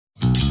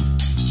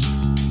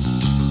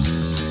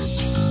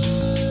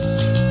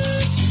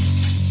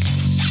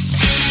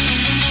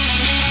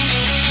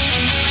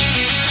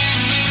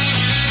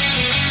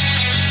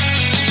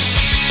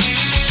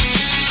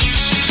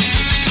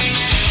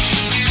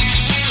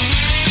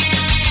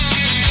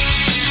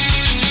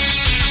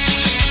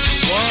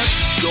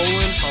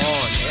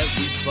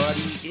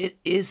everybody. It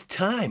is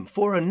time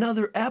for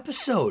another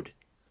episode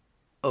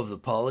of the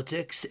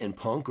Politics and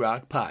Punk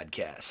Rock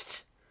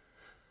Podcast.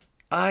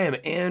 I am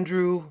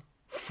Andrew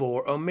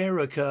for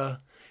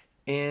America,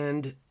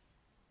 and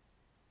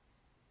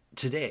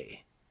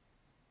today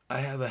I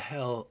have a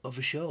hell of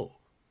a show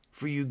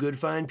for you good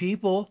fine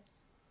people.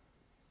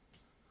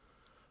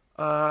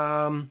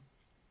 Remember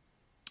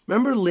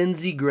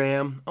Lindsey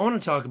Graham? I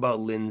want to talk about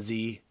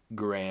Lindsey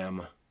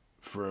Graham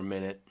for a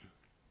minute.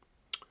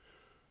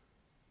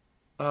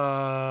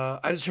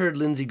 I just heard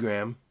Lindsey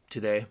Graham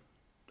today.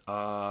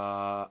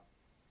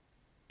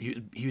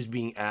 He was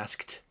being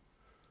asked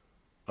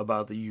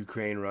about the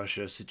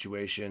Ukraine-Russia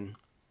situation.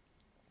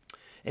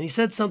 And he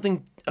said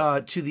something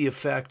to the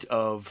effect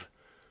of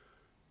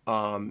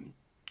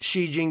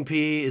Xi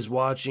Jinping is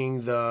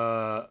watching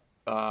the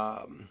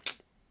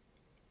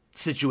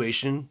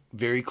situation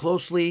very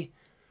closely.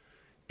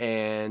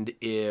 And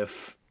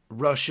if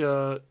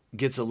Russia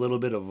gets a little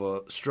bit of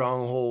a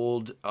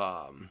stronghold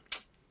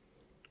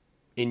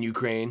in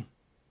Ukraine,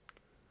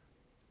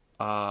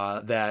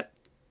 that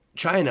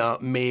China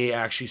may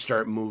actually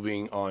start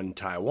moving on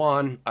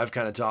Taiwan. I've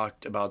kind of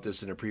talked about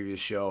this in a previous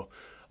show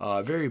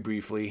very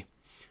briefly.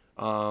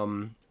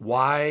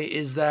 Why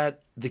is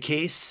that the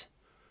case?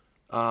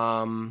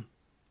 I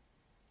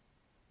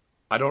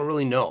don't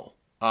really know.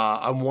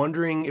 I'm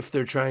wondering if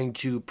they're trying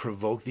to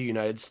provoke the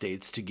United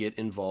States to get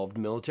involved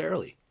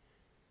militarily.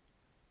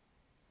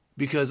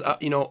 Because,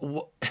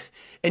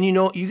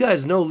 you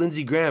guys know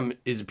Lindsey Graham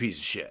is a piece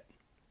of shit.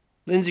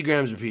 Lindsey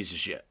Graham's a piece of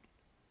shit.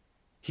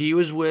 He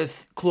was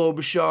with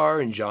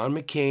Klobuchar and John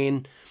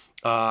McCain.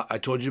 I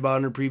told you about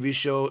in a previous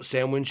show.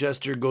 Sam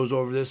Winchester goes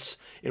over this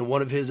in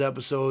one of his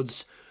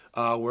episodes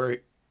where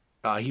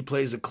he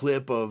plays a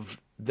clip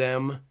of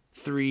them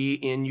three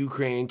in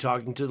Ukraine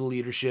talking to the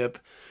leadership.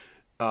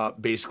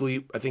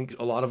 Basically, I think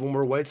a lot of them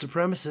were white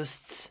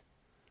supremacists.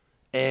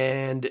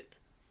 And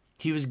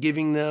he was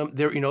giving them,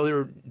 they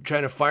were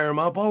trying to fire them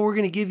up. Oh, we're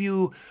going to give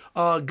you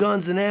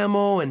guns and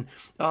ammo, and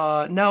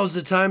now's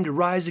the time to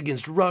rise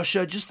against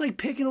Russia. Just like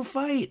picking a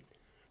fight.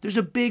 There's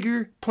a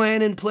bigger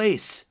plan in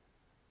place.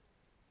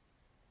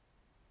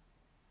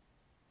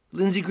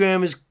 Lindsey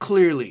Graham is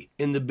clearly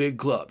in the big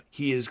club.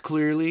 He is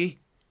clearly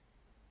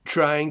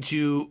trying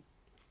to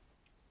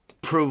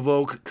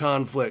provoke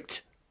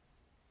conflict.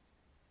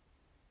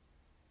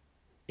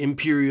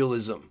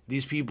 Imperialism.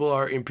 These people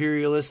are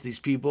imperialists.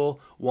 These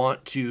people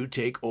want to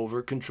take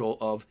over control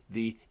of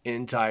the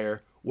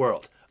entire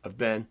world. I've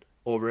been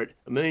over it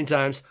a million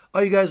times. Oh,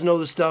 you guys know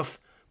this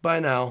stuff by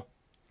now.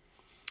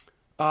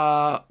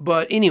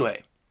 But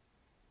anyway,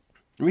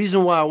 the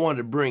reason why I wanted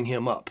to bring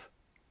him up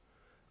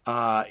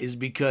is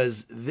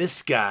because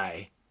this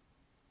guy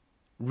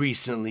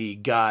recently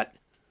got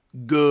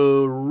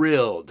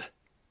grilled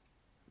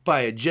by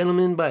a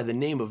gentleman by the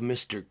name of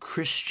Mr.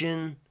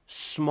 Christian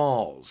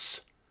Smalls,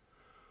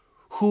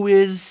 who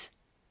is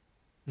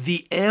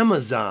the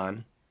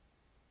Amazon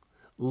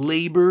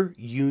labor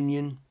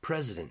union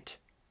president.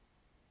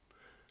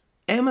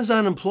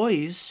 Amazon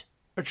employees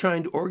are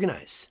trying to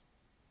organize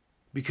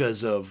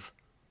because of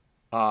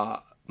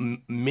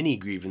many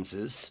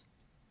grievances.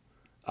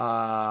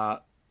 And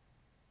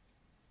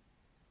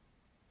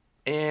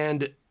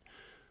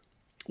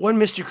what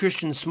Mr.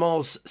 Christian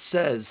Smalls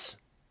says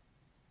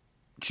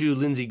to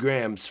Lindsey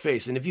Graham's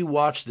face, and if you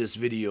watch this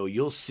video,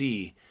 you'll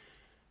see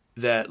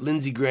that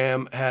Lindsey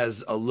Graham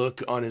has a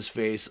look on his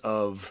face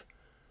of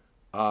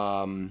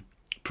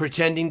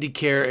pretending to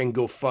care and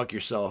go fuck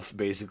yourself,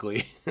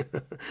 basically,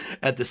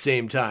 at the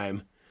same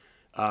time,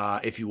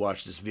 if you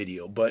watch this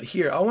video. But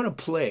here, I want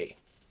to play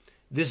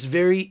this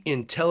very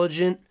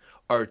intelligent,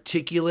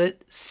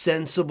 articulate,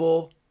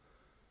 sensible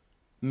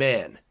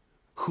man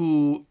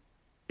who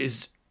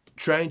is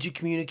trying to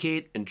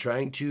communicate and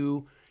trying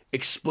to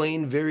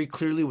explain very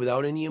clearly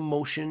without any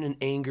emotion and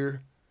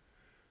anger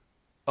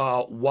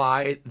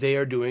why they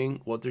are doing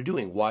what they're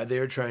doing, why they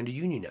are trying to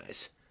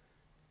unionize.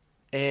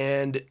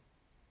 And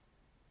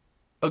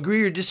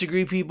agree or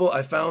disagree, people,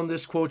 I found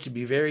this quote to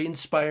be very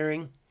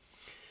inspiring.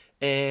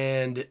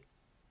 And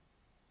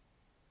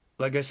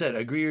like I said,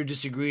 agree or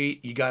disagree,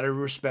 you got to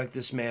respect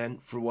this man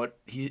for what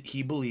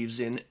he believes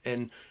in.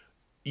 And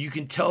you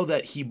can tell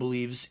that he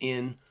believes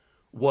in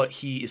what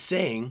he is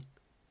saying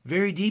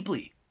very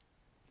deeply.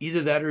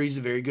 Either that or he's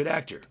a very good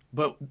actor.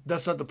 But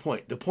that's not the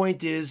point. The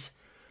point is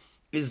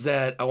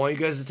that I want you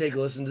guys to take a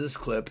listen to this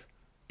clip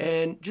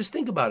and just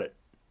think about it.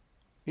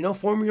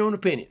 Form your own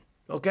opinion,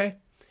 okay?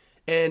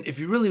 And if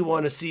you really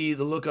want to see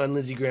the look on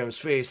Lindsey Graham's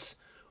face,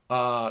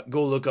 go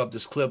look up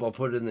this clip. I'll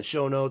put it in the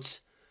show notes.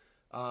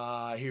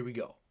 Here we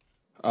go.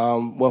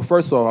 Well,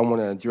 first off, I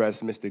want to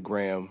address Mr.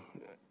 Graham.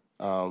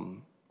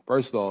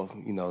 First off,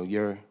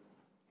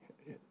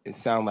 it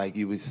sounded like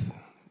you was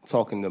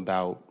talking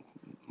about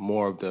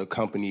more of the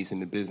companies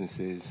and the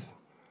businesses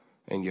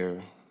in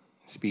your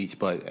speech,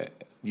 but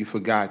you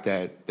forgot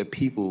that the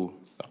people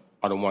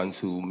are the ones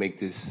who make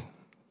these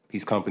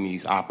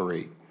companies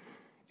operate.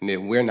 And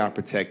if we're not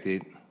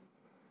protected,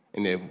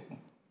 and if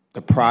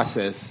the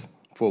process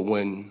for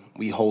when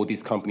we hold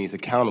these companies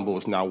accountable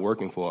is not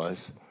working for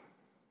us,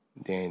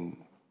 then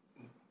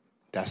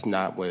that's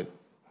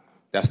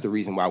the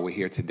reason why we're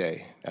here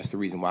today. That's the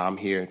reason why I'm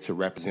here to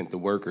represent the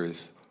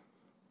workers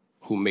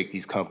who make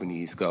these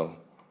companies go.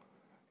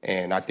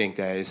 And I think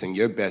that it's in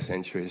your best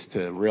interest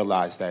to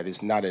realize that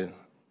it's not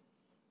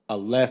a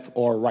left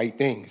or a right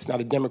thing. It's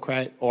not a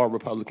Democrat or a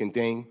Republican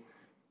thing.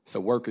 It's a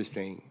workers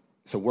thing.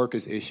 It's a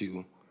workers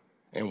issue.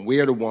 And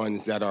we're the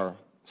ones that are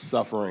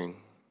suffering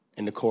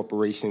in the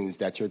corporations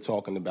that you're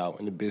talking about,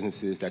 in the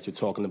businesses that you're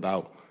talking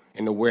about,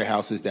 in the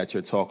warehouses that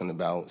you're talking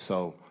about.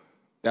 So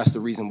that's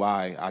the reason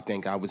why I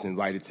think I was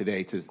invited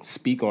today to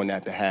speak on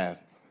that behalf.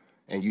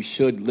 And you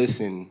should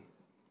listen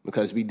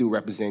because we do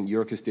represent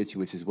your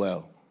constituents as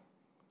well.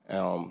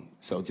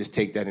 So just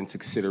take that into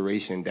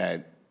consideration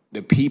that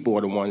the people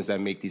are the ones that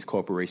make these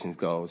corporations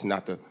go. It's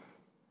not the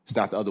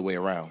other way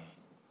around.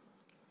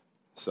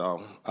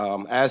 So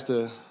as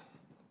the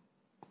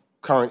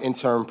current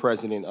interim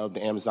president of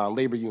the Amazon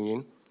Labor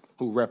Union,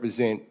 who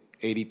represent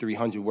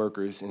 8,300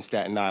 workers in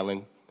Staten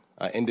Island,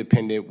 an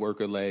independent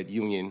worker-led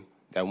union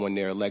that won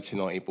their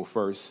election on April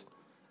 1st,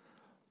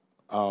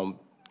 I'm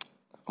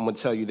going to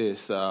tell you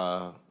this.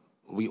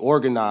 We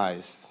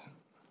organized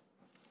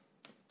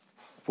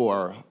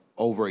for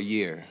over a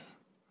year.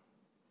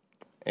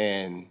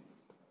 And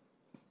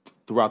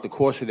throughout the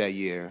course of that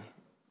year,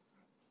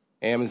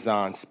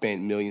 Amazon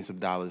spent millions of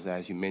dollars,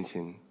 as you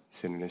mentioned,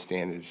 Senator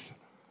Sanders.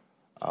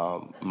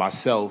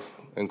 Myself,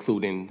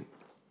 including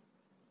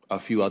a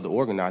few other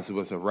organizers,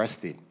 was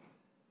arrested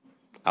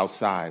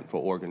outside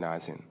for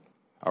organizing,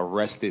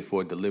 arrested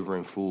for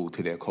delivering food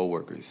to their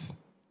coworkers.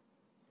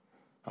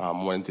 I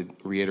wanted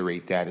to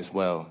reiterate that as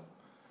well.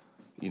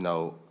 You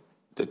know,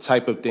 the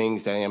type of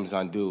things that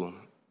Amazon do,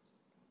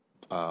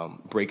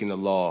 breaking the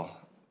law,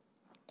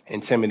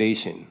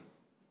 intimidation,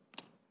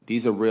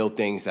 these are real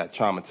things that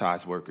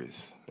traumatize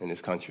workers in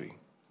this country.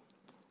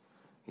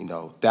 You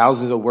know,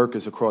 thousands of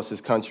workers across this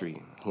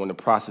country who are in the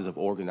process of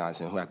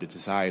organizing, who have the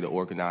desire to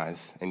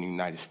organize in the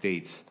United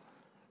States.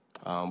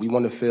 We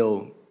want to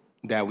feel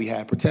that we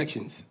have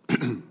protections.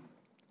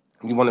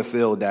 We want to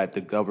feel that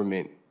the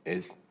government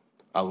is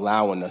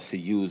allowing us to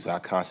use our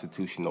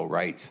constitutional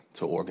rights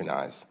to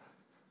organize.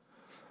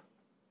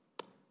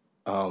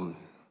 The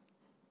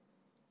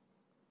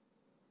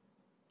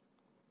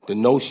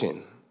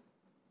notion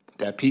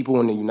that people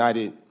in the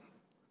united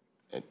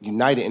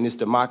in this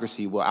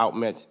democracy will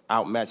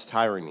outmatch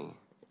tyranny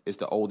is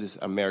the oldest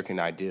American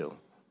ideal.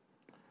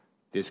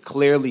 There's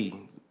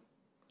clearly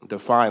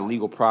defined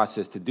legal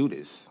process to do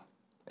this,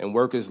 and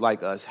workers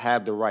like us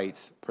have the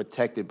rights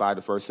protected by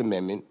the First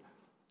Amendment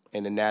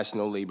and the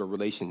National Labor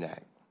Relations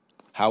Act.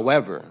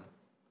 However,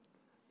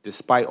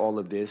 despite all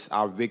of this,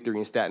 our victory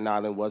in Staten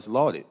Island was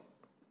lauded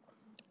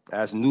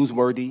as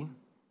newsworthy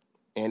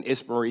and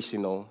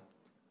inspirational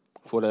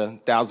for the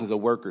thousands of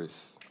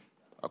workers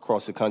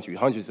across the country,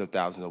 hundreds of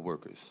thousands of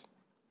workers.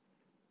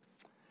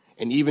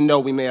 And even though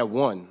we may have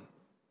won,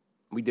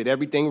 we did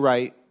everything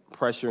right,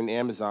 pressuring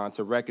Amazon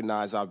to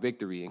recognize our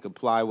victory and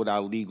comply with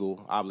our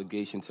legal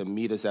obligation to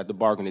meet us at the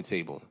bargaining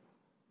table.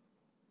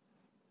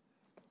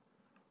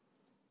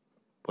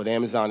 But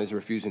Amazon is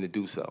refusing to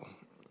do so.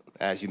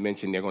 As you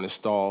mentioned, they're going to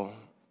stall.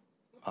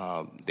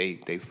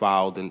 They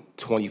filed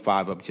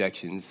 25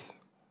 objections,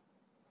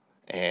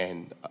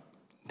 and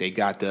they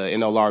got the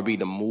NLRB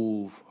to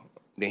move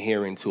the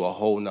hearing to a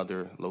whole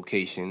nother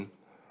location.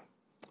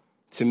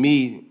 To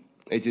me,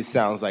 it just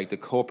sounds like the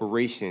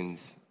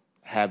corporations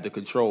have the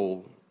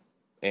control,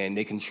 and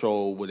they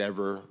control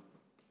whatever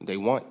they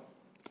want.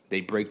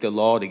 They break the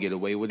law, they get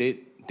away with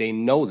it. They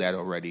know that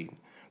already,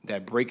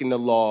 that breaking the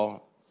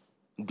law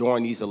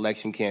during these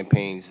election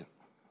campaigns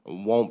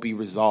won't be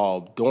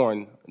resolved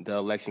during the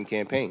election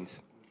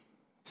campaigns.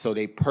 So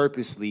they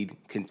purposely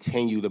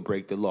continue to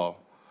break the law.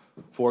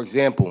 For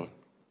example,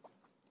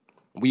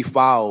 we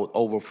filed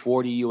over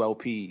 40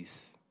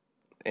 ULPs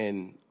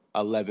in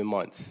 11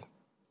 months.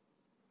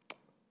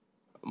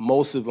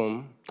 Most of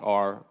them,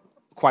 or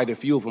quite a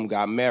few of them,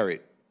 got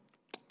merit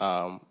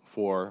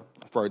for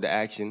further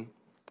action.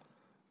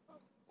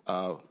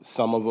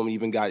 Some of them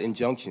even got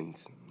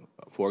injunctions.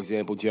 For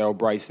example, Gerald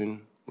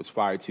Bryson was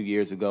fired 2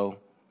 years ago.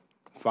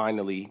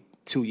 Finally,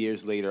 2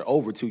 years later,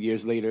 over 2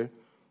 years later,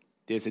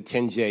 there's a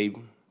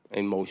 10J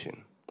in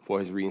motion for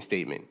his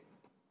reinstatement.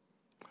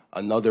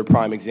 Another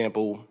prime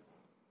example,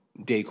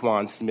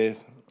 Daquan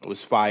Smith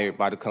was fired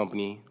by the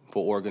company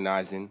for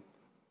organizing.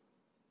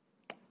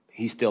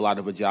 He's still out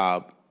of a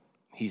job.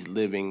 He's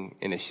living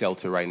in a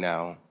shelter right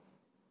now.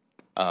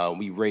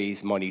 We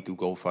raised money through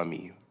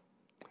GoFundMe.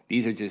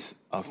 These are just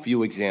a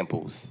few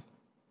examples,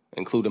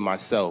 including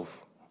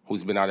myself,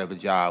 who's been out of a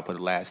job for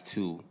the last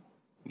 2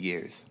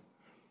 years.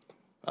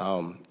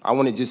 I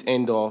want to just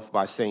end off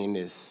by saying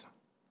this.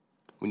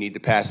 We need to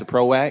pass the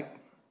PRO Act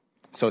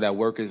so that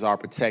workers are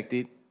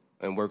protected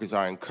and workers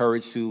are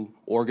encouraged to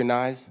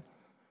organize.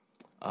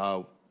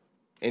 And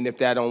if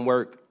that don't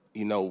work,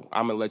 you know,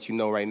 I'm going to let you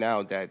know right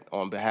now that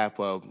on behalf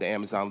of the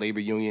Amazon Labor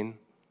Union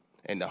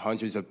and the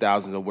hundreds of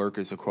thousands of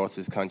workers across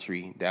this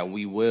country, that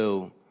we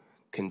will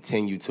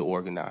continue to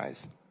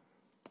organize.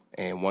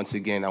 And once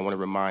again, I want to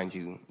remind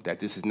you that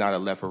this is not a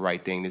left or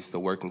right thing. This is a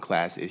working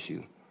class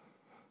issue.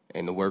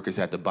 And the workers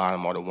at the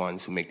bottom are the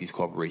ones who make these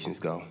corporations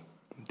go.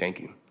 Thank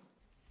you.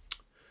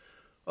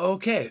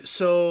 Okay,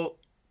 so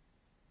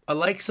I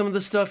like some of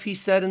the stuff he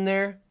said in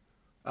there.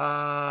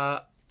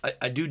 I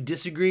do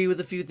disagree with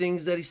a few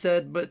things that he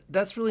said, but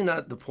that's really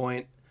not the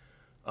point.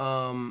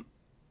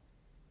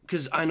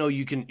 Because I know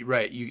you can,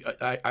 right?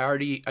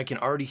 I can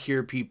already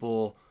hear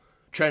people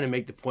trying to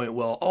make the point.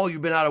 Well, oh,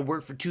 you've been out of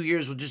work for 2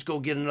 years. Well, just go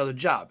get another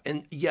job.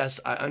 And yes,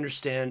 I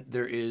understand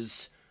there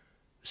is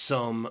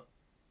some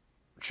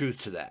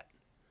truth to that,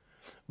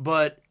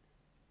 but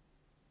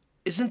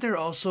isn't there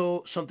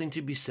also something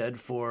to be said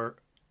for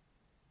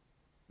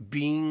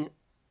being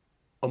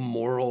a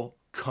moral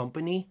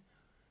company,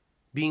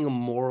 being a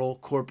moral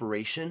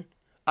corporation?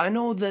 I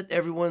know that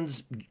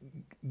everyone's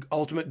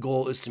ultimate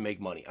goal is to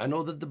make money. I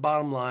know that the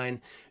bottom line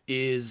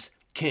is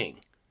king,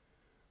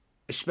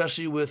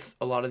 especially with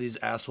a lot of these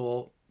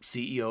asshole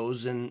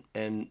CEOs and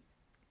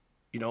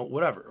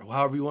whatever,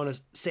 however you want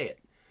to say it.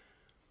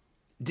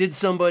 Did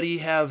somebody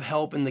have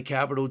help in the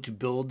Capitol to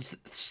build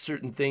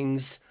certain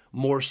things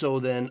more so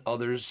than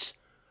others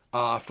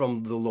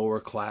from the lower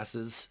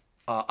classes?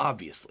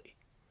 Obviously,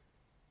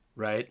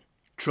 right?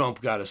 Trump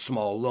got a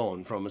small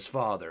loan from his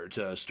father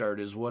to start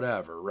his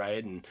whatever,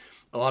 right? And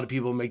a lot of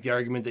people make the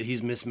argument that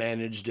he's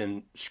mismanaged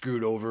and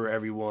screwed over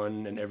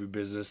everyone and every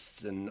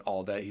business and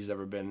all that he's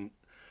ever been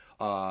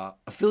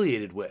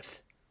affiliated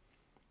with.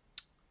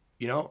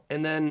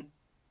 And then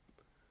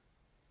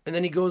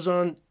he goes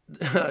on,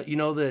 a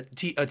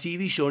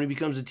TV show, and he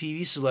becomes a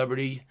TV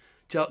celebrity,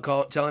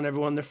 telling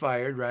everyone they're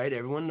fired, right?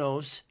 Everyone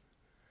knows.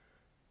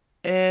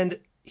 And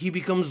he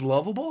becomes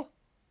lovable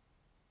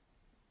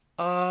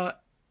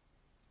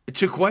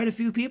to quite a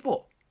few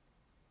people.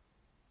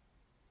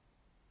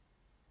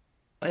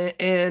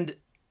 And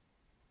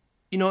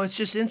it's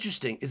just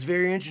interesting. It's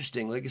very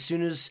interesting. Like as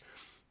soon as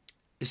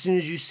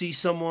you see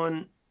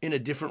someone in a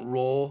different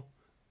role,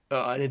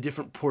 in a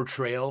different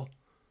portrayal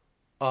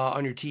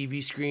on your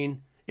TV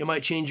screen, it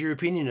might change your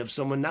opinion of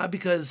someone, not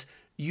because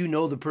you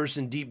know the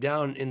person deep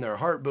down in their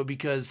heart, but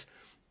because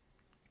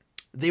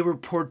they were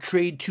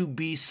portrayed to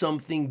be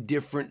something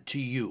different to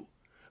you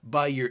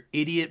by your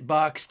idiot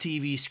box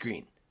TV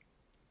screen.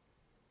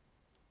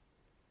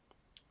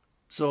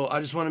 So I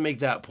just want to make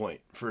that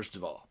point, first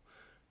of all,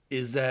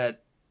 is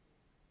that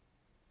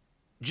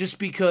just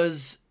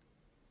because,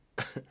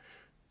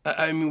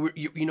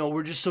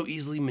 we're just so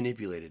easily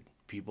manipulated,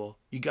 people.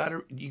 You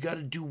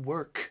gotta do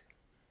work.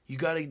 You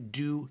gotta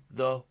do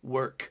the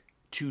work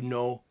to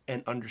know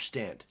and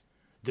understand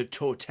the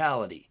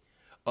totality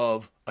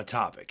of a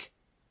topic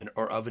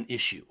or of an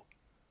issue.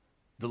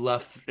 The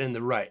left and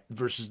the right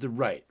versus the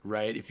right?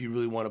 If you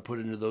really want to put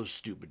it into those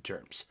stupid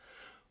terms.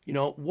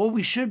 What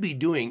we should be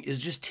doing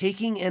is just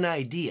taking an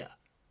idea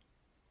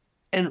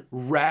and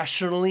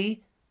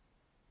rationally,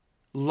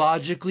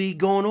 logically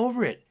going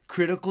over it,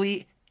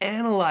 critically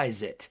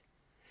analyze it.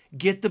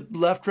 Get the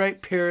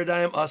left-right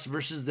paradigm, us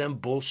versus them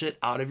bullshit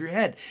out of your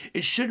head.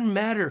 It shouldn't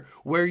matter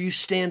where you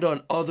stand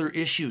on other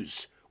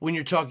issues when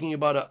you're talking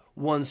about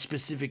one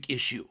specific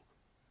issue.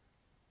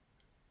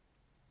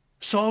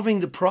 Solving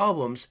the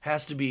problems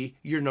has to be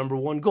your number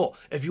one goal.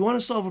 If you want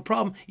to solve a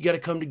problem, you got to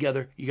come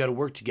together. You got to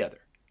work together.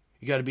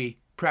 You got to be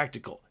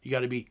practical. You got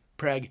to be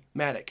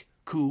pragmatic,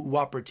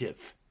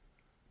 cooperative,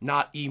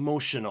 not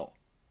emotional,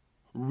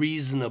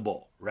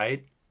 reasonable,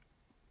 right?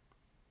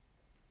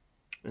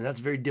 And that's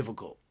very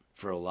difficult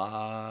for a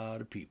lot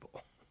of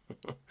people,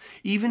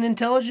 even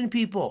intelligent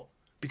people,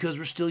 because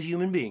we're still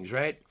human beings,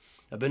 right?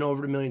 I've been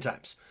over it a million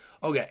times.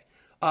 Okay.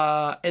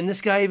 And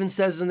this guy even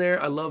says in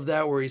there, I love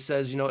that, where he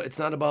says, it's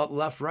not about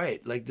left,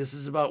 right. Like, this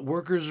is about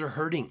workers are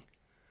hurting.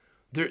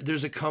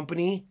 There's a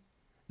company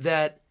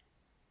that,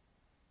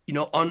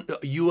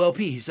 ULP,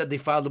 he said they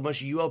filed a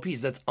bunch of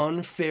ULPs. That's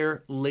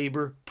unfair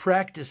labor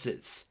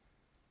practices.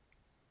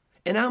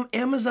 And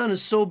Amazon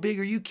is so big.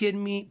 Are you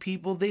kidding me,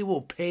 people? They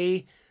will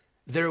pay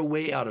their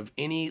way out of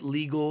any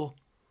legal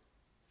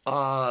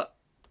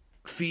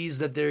fees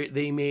that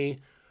they may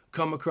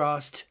come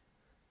across.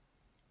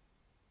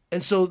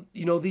 And so,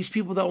 these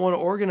people that want to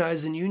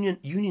organize and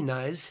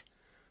unionize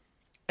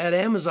at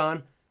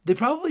Amazon, they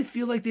probably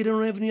feel like they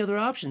don't have any other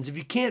options. If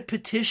you can't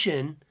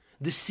petition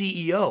the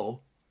CEO,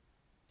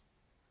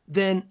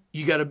 then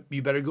you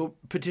better go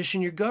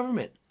petition your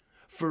government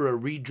for a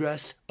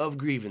redress of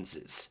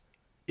grievances.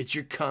 It's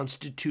your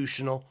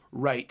constitutional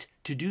right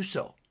to do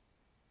so.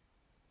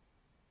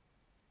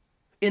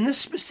 In this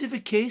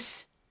specific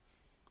case,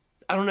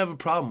 I don't have a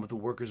problem with the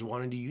workers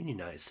wanting to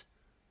unionize.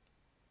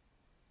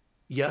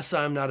 Yes,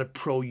 I'm not a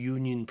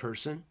pro-union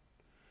person.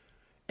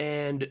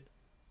 And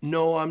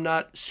no, I'm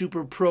not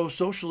super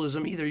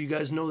pro-socialism either. You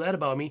guys know that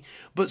about me.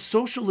 But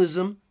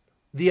socialism,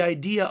 the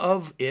idea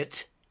of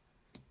it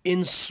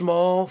in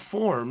small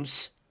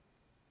forms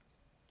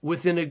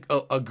within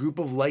a group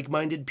of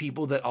like-minded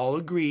people that all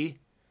agree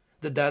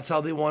that that's how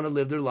they want to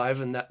live their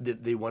life, and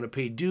that they want to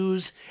pay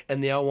dues,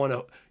 and they all want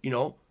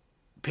to,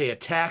 pay a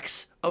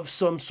tax of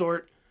some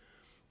sort.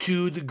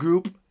 to the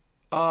group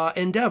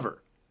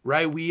endeavor,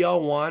 right? We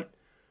all want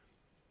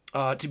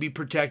to be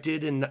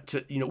protected and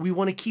to, we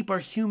want to keep our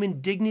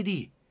human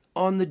dignity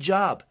on the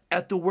job,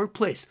 at the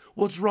workplace.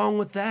 What's wrong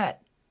with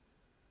that?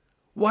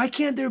 Why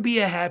can't there be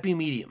a happy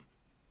medium?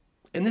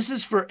 And this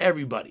is for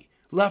everybody.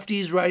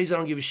 Lefties, righties, I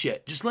don't give a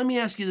shit. Just let me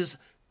ask you this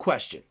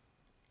question.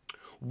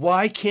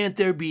 Why can't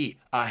there be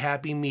a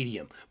happy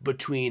medium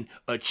between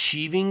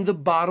achieving the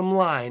bottom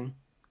line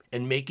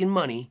and making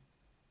money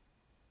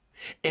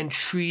and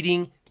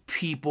treating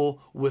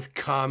people with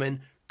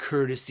common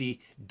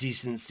courtesy,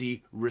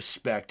 decency,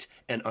 respect,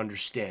 and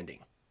understanding?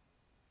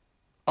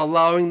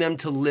 Allowing them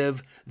to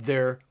live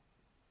their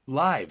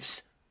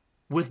lives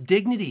with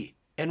dignity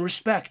and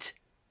respect.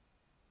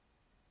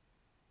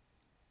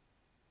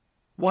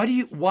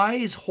 Why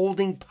is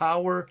holding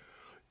power,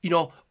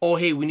 oh,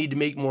 hey, we need to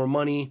make more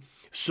money,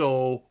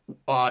 so,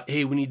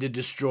 hey, we need to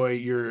destroy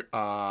your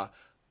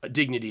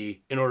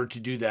dignity in order to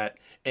do that,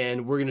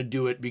 and we're going to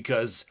do it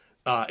because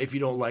if you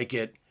don't like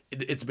it,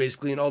 it's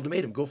basically an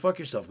ultimatum. Go fuck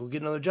yourself. Go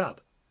get another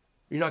job.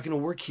 You're not going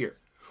to work here.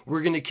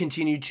 We're going to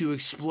continue to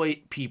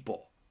exploit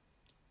people,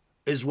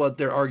 is what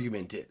their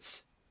argument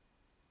is.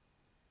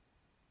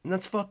 And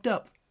that's fucked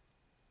up.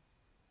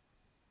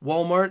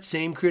 Walmart,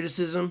 same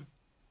criticism.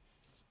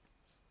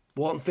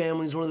 Walton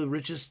family is one of the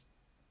richest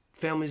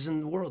families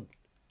in the world.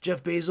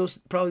 Jeff Bezos,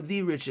 probably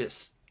the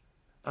richest.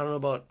 I don't know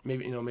about,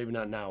 maybe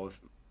not now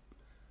with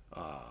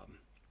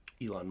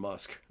Elon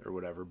Musk or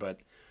whatever,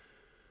 but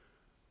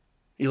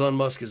Elon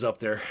Musk is up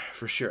there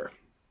for sure.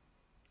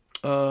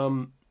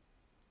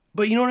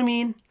 But you know what I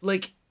mean?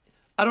 Like,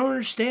 I don't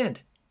understand.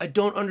 I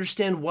don't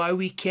understand why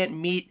we can't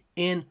meet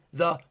in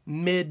the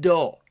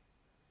middle.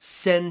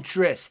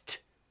 Centrist,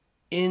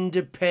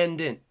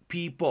 independent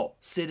people,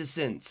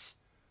 citizens,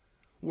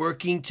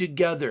 working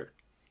together,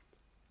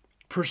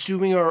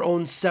 pursuing our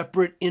own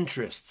separate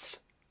interests.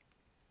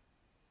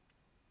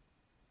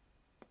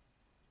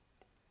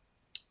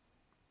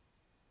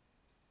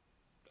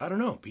 I don't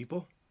know,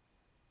 people.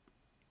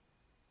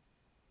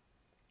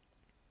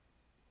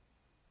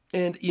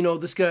 And,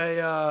 this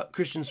guy,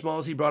 Christian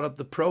Smalls, he brought up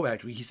the PRO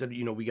Act. He said,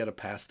 we got to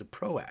pass the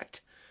PRO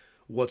Act.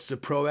 What's the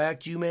PRO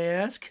Act, you may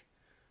ask?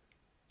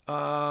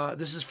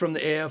 This is from the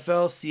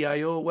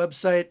AFL-CIO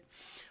website.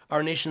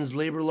 Our nation's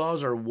labor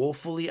laws are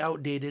woefully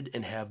outdated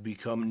and have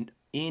become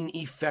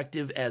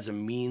ineffective as a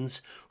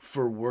means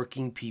for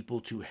working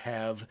people to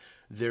have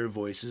their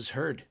voices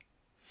heard.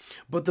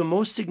 But the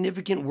most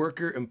significant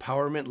worker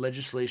empowerment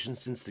legislation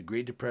since the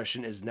Great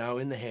Depression is now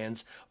in the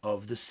hands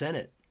of the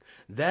Senate.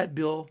 That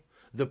bill,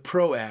 the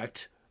PRO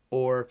Act,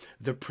 or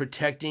the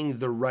Protecting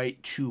the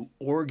Right to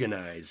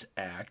Organize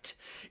Act,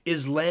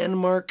 is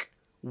landmark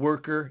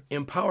worker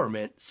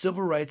empowerment,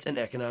 civil rights, and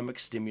economic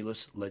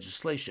stimulus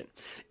legislation,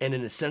 and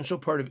an essential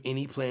part of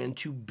any plan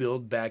to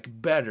build back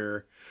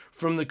better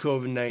from the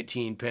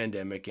COVID-19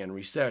 pandemic and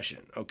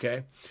recession,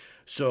 okay?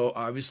 So,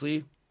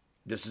 obviously,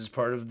 this is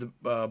part of the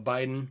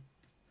Biden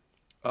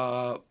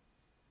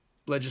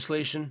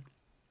legislation.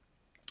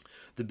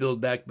 The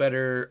Build Back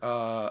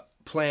Better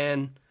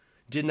plan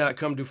did not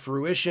come to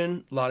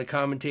fruition. A lot of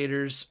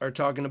commentators are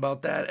talking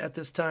about that at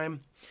this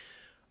time.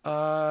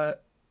 And,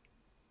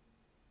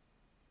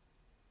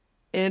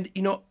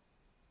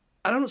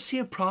 I don't see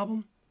a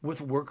problem with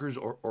workers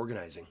or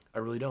organizing. I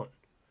really don't.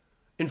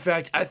 In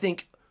fact, I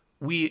think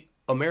we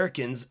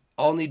Americans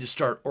all need to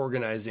start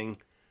organizing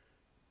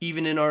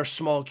even in our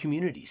small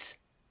communities.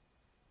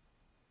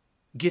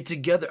 Get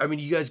together. I mean,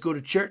 you guys go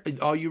to church.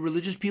 All you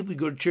religious people, you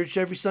go to church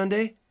every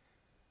Sunday.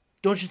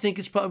 Don't you think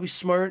it's probably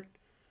smart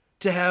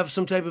to have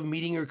some type of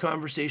meeting or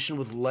conversation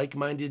with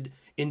like-minded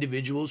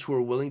individuals who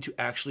are willing to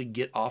actually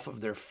get off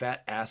of their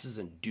fat asses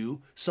and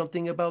do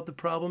something about the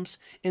problems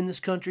in this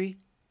country?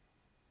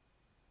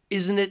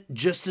 Isn't it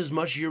just as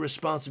much your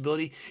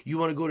responsibility? You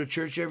want to go to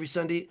church every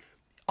Sunday?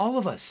 All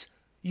of us,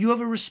 you have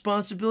a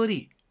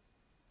responsibility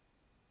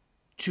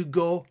to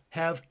go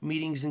have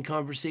meetings and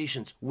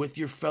conversations with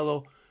your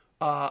fellow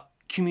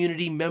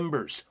community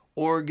members.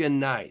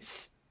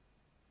 Organize.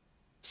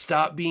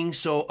 Stop being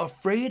so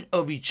afraid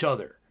of each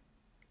other.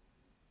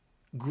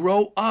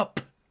 Grow up.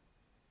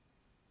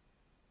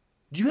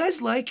 Do you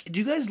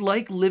guys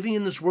like living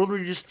in this world where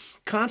you're just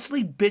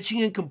constantly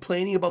bitching and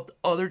complaining about the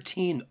other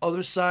team, the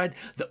other side,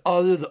 the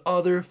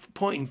other,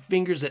 pointing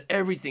fingers at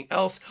everything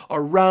else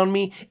around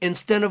me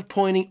instead of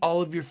pointing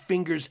all of your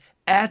fingers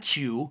at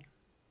you,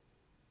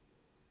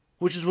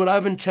 which is what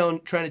I've been trying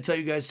to tell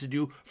you guys to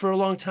do for a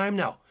long time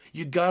now.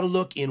 You got to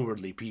look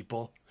inwardly,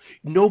 people.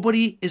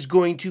 Nobody is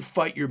going to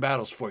fight your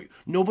battles for you.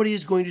 Nobody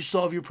is going to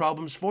solve your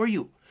problems for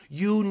you.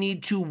 You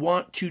need to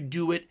want to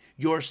do it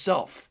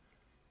yourself.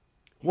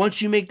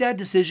 Once you make that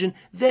decision,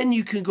 then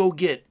you can go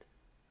get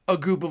a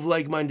group of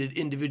like-minded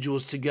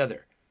individuals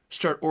together.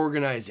 Start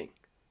organizing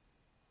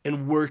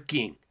and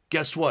working.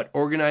 Guess what?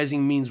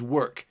 Organizing means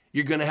work.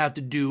 You're going to have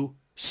to do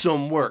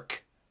some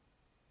work.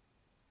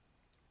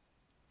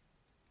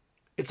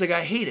 It's like,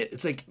 I hate it.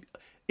 It's like,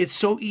 it's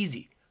so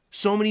easy.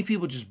 So many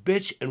people just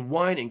bitch and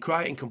whine and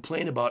cry and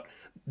complain about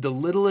the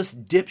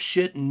littlest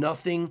dipshit,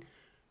 nothing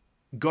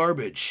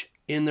garbage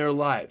in their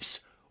lives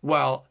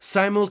while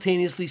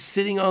simultaneously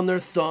sitting on their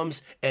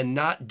thumbs and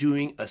not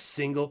doing a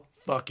single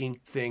fucking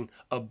thing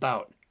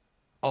about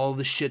all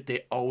the shit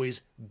they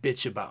always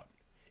bitch about.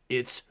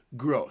 It's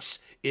gross.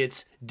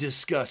 It's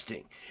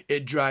disgusting.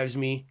 It drives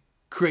me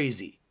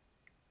crazy.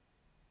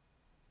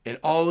 And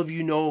all of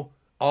you know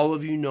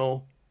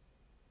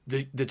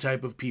the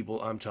type of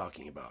people I'm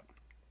talking about.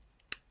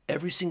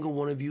 Every single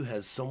one of you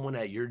has someone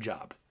at your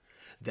job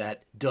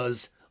that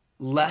does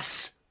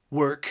less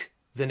work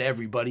than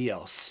everybody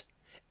else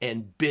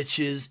and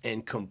bitches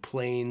and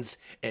complains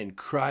and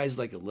cries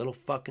like a little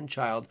fucking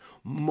child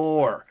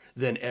more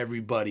than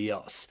everybody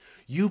else.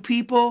 You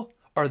people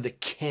are the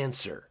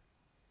cancer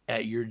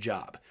at your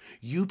job.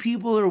 You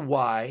people are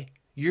why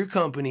your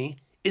company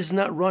is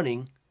not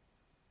running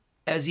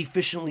as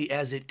efficiently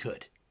as it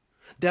could.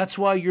 That's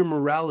why your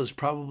morale is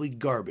probably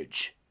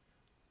garbage.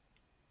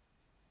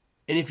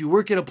 And if you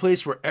work at a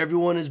place where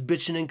everyone is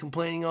bitching and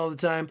complaining all the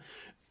time,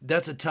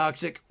 that's a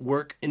toxic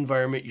work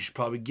environment. You should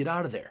probably get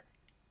out of there.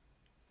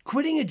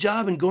 Quitting a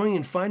job and going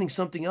and finding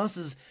something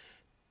else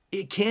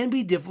it can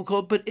be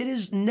difficult, but it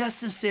is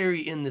necessary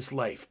in this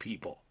life,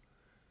 people.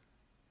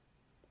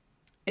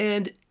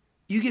 And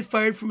you get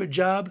fired from a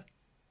job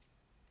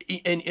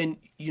and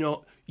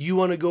you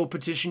want to go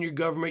petition your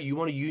government, you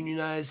want to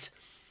unionize,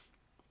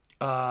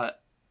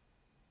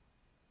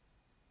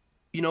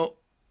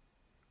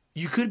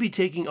 you could be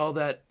taking all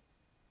that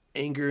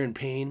anger and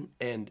pain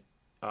and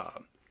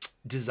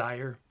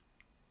desire,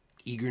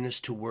 eagerness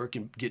to work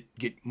and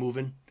get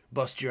moving,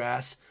 bust your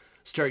ass,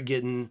 start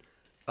getting,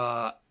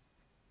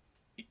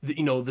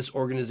 this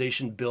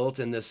organization built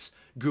and this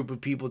group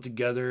of people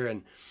together,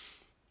 and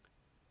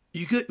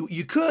you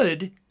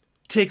could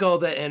take all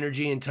that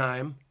energy and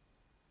time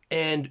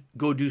and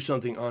go do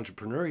something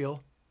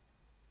entrepreneurial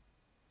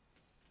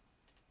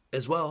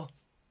as well.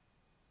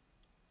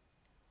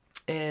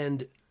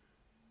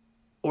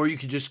 Or you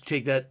could just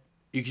take that,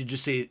 you could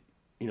just say,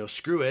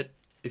 screw it,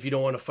 if you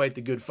don't want to fight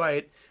the good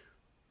fight,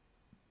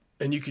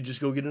 and you could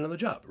just go get another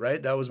job,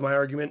 right? That was my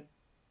argument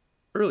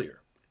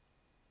earlier.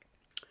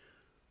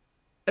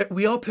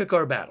 We all pick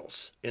our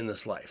battles in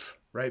this life,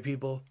 right,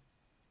 people?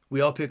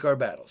 We all pick our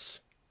battles.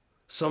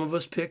 Some of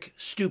us pick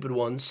stupid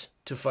ones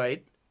to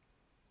fight,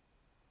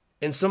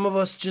 and some of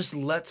us just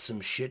let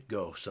some shit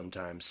go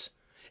sometimes.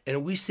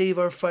 And we save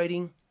our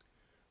fighting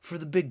for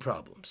the big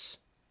problems.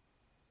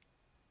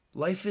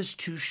 Life is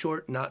too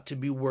short not to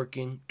be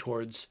working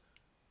towards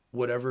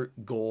whatever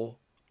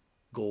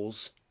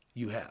goals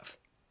you have.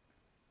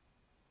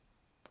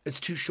 It's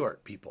too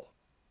short, people.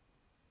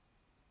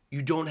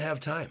 You don't have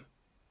time.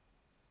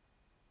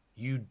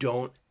 You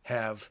don't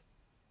have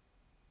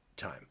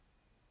time.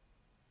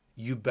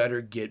 You better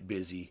get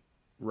busy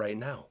right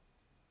now.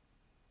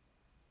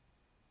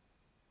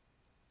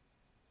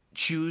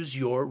 Choose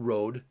your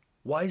road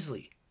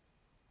wisely.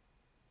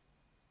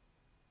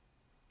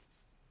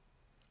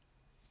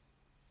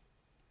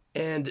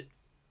 And,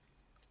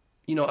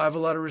 I have a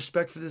lot of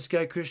respect for this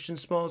guy, Christian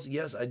Smalls.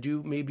 Yes, I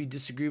do maybe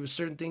disagree with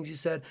certain things he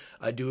said.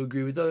 I do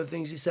agree with other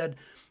things he said.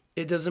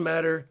 It doesn't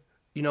matter,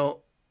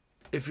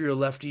 if you're a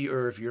lefty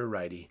or if you're a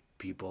righty,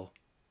 people.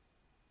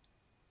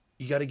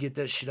 You got to get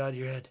that shit out of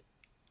your head.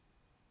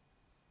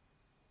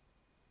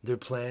 Their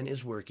plan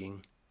is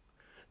working.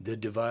 The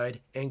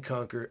divide and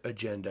conquer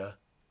agenda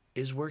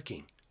is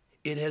working.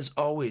 It has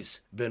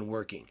always been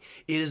working.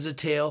 It is a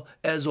tale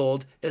as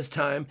old as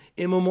time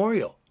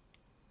immemorial.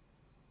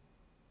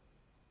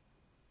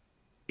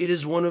 It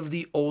is one of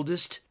the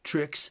oldest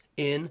tricks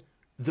in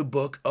the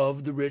book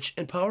of the rich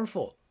and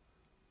powerful.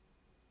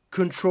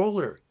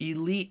 Controller,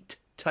 elite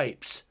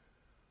types,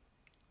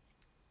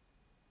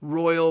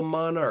 royal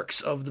monarchs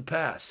of the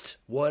past,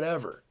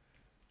 whatever.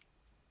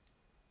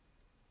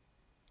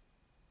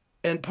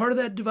 And part of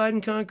that divide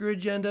and conquer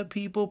agenda,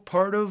 people,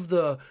 part of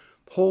the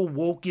whole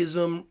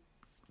wokeism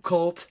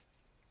cult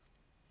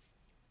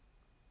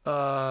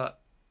out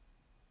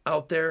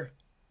there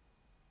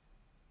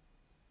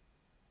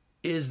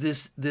is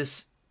this,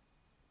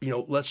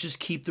 let's just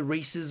keep the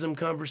racism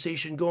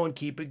conversation going,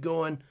 keep it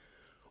going.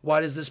 Why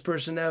does this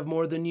person have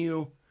more than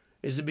you?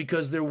 Is it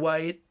because they're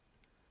white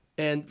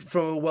and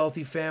from a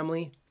wealthy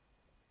family?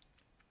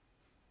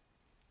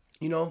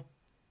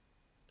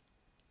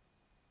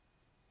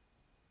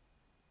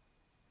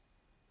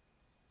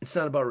 It's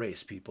not about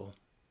race, people.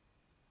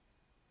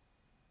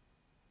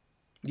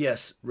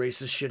 Yes,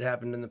 racist shit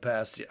happened in the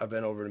past. I've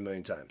been over it a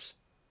million times.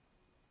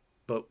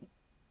 But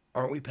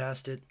aren't we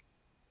past it?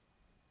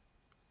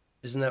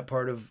 Isn't that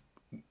part of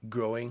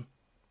growing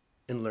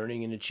and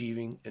learning and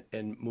achieving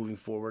and moving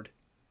forward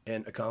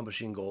and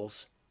accomplishing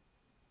goals?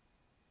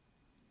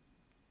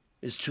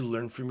 Is to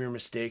learn from your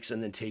mistakes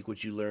and then take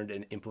what you learned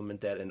and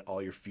implement that in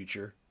all your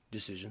future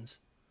decisions.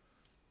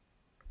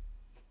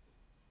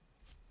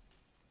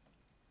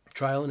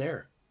 Trial and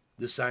error,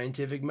 the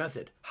scientific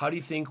method. How do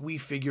you think we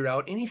figure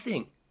out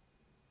anything?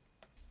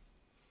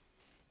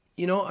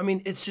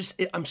 It's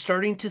just, I'm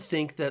starting to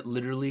think that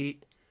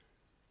literally,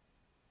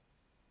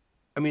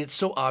 mean, it's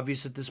so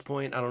obvious at this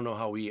point. I don't know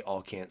how we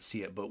all can't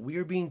see it, but we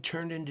are being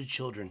turned into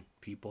children,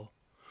 people.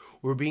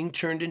 We're being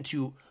turned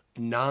into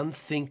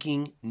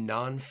non-thinking,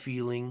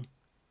 non-feeling,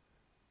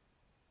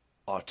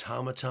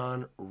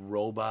 automaton,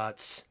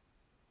 robots,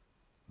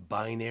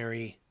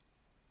 binary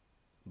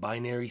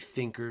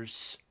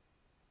thinkers.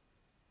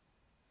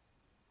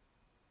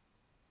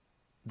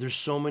 There's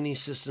so many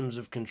systems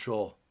of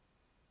control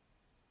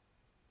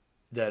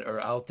that are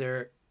out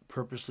there,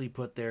 purposely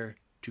put there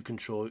to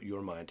control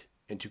your mind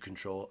and to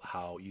control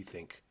how you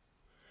think.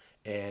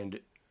 And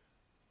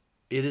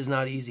it is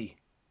not easy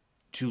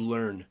to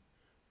learn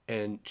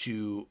and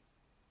to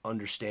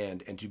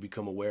understand and to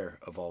become aware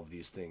of all of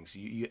these things.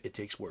 It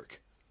takes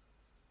work.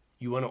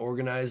 You want to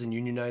organize and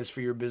unionize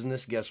for your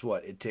business? Guess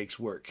what? It takes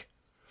work.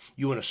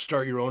 You want to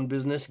start your own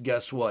business?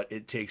 Guess what?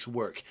 It takes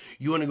work.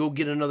 You want to go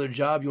get another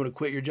job? You want to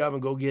quit your job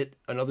and go get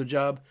another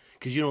job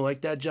because you don't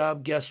like that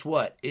job? Guess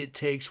what? It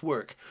takes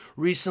work.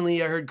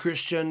 Recently, I heard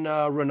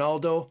Cristiano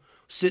Ronaldo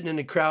sitting in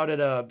the crowd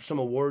at some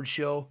award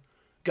show.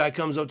 Guy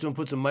comes up to him,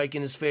 puts a mic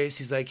in his face.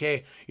 He's like,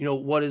 hey,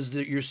 what is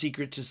your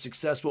secret to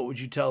success? What would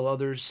you tell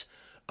others?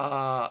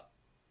 What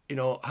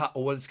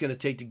it's going to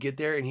take to get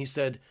there? And he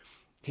said,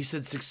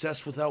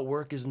 success without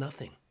work is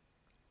nothing.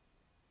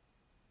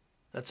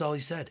 That's all he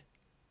said.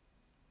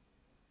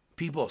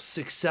 People,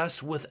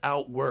 success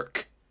without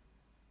work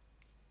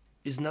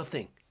is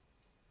nothing.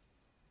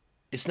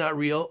 It's not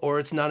real or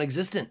it's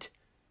non-existent.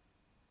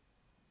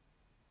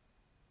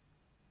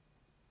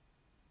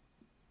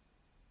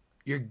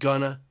 You're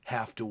gonna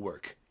have to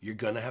work. You're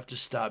gonna have to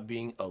stop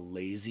being a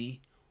lazy,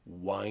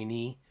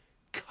 whiny,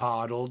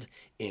 coddled,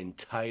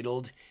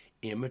 entitled,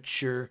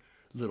 immature,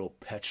 little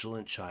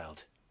petulant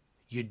child.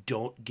 You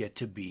don't get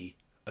to be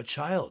a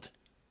child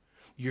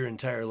your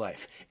entire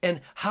life.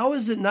 And how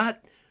is it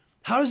not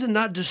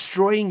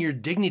destroying your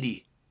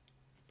dignity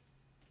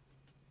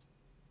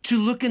to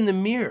look in the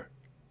mirror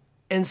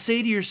and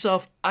say to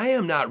yourself, I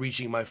am not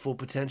reaching my full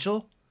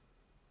potential.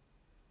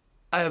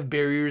 I have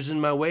barriers in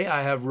my way.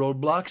 I have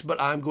roadblocks,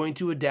 but I'm going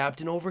to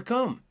adapt and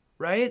overcome,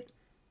 right?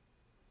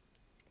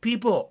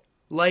 People,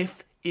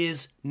 life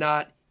is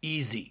not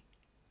easy.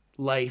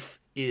 Life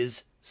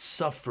is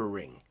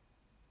suffering.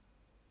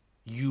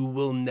 You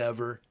will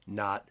never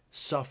not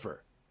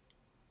suffer.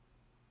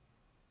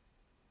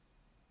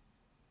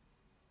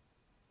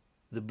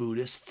 The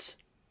Buddhists,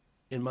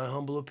 in my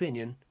humble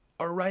opinion,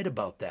 are right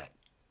about that.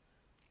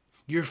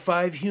 Your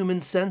 5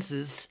 human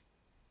senses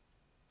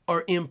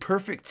are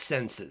imperfect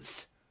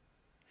senses.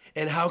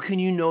 And how can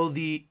you know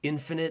the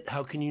infinite?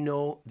 How can you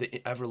know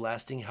the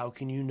everlasting? How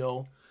can you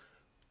know,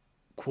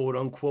 quote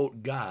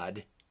unquote,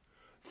 God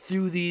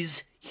through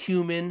these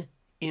human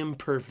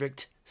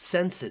imperfect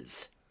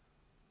senses?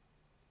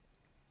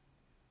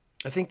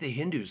 I think the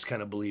Hindus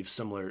kind of believe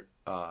similar,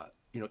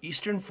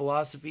 Eastern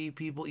philosophy,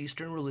 people,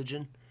 Eastern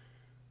religion.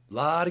 A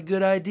lot of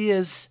good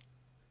ideas,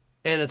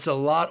 and it's a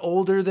lot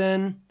older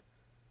than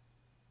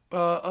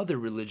other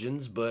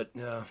religions, but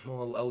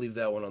I'll leave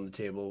that one on the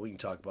table. We can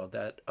talk about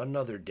that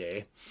another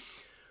day.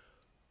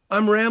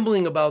 I'm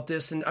rambling about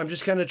this, and I'm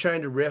just kind of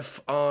trying to riff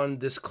on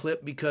this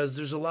clip because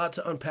there's a lot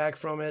to unpack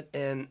from it,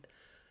 and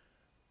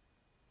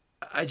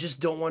I just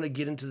don't want to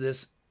get into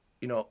this,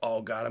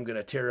 oh God, I'm going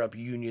to tear up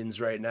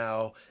unions right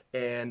now,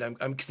 and I'm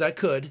because I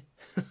could.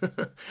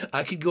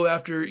 I could go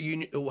after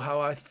how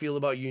I feel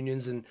about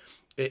unions and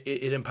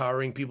it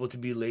empowering people to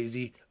be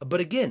lazy.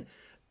 But again,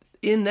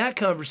 in that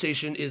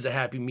conversation is a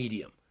happy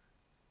medium.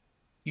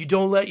 You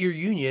don't let your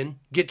union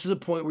get to the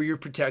point where you're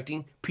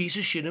protecting piece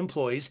of shit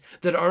employees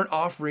that aren't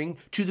offering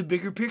to the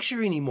bigger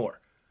picture anymore.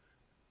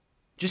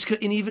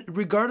 And even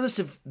regardless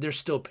if they're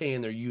still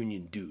paying their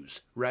union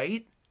dues,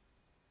 right?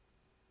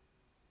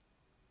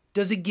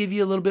 Does it give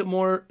you a little bit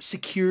more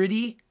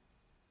security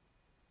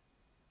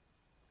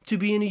to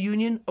be in a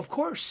union? Of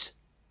course.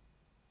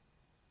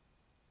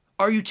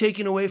 Are you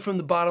taking away from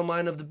the bottom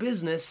line of the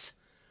business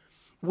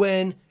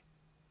when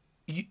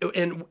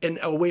and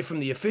away from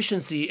the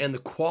efficiency and the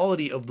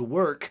quality of the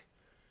work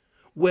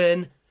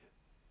when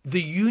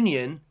the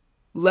union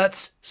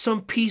lets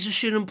some piece of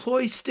shit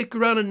employee stick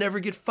around and never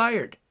get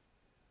fired?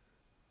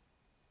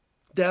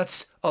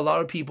 That's a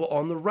lot of people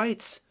on the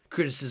right's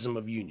criticism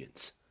of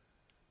unions.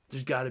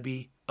 There's got to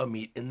be a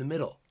meet in the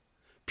middle.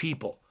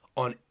 People,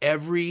 on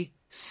every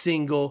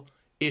single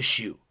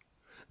issue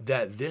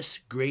that this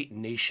great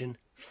nation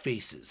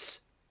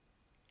faces,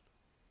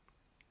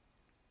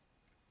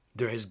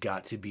 there has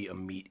got to be a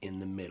meet in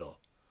the middle,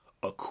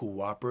 a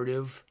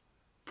cooperative,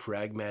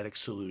 pragmatic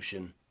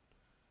solution.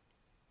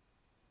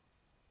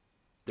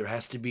 There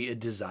has to be a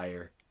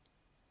desire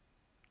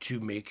to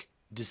make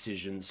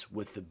decisions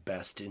with the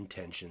best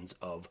intentions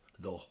of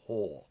the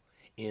whole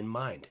in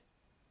mind.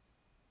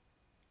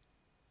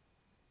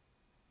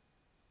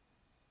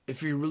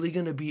 If you're really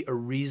going to be a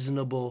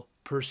reasonable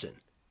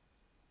person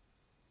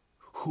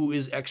who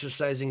is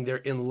exercising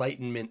their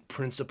enlightenment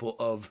principle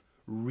of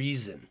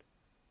reason,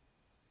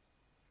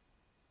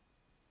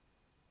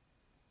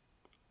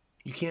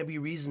 you can't be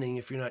reasoning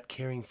if you're not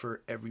caring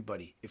for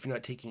everybody, if you're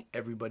not taking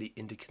everybody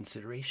into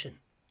consideration.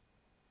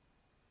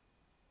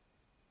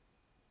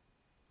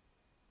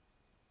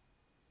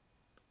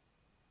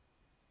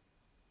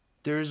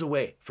 There is a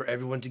way for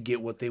everyone to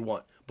get what they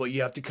want, but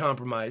you have to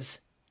compromise.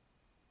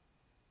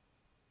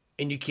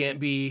 And you can't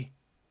be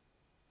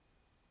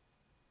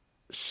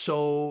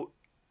so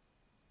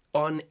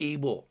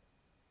unable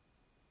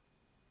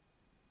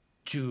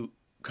to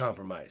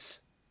compromise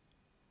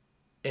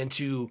and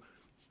to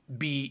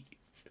be,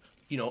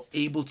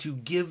 able to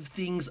give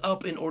things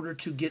up in order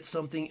to get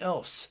something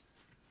else.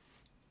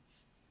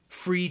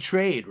 Free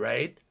trade,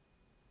 right?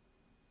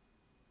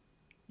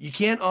 You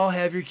can't all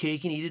have your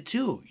cake and eat it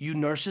too, you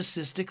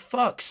narcissistic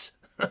fucks.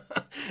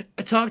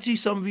 I talk to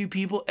some of you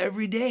people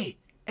every day.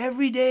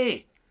 Every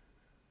day.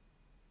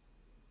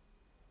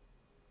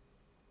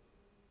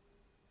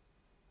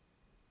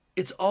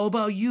 It's all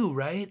about you,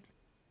 right?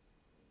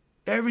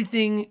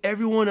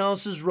 Everyone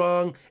else is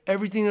wrong.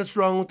 Everything that's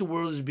wrong with the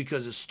world is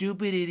because of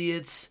stupid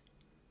idiots.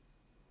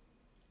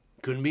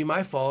 Couldn't be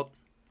my fault.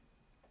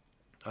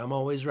 I'm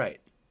always right.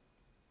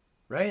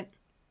 Right?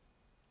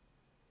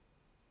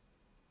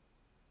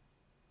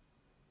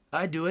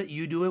 I do it,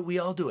 you do it, we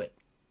all do it.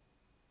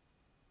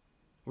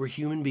 We're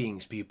human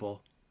beings,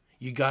 people.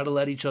 You gotta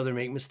let each other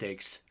make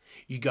mistakes.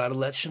 You gotta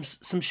let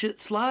some shit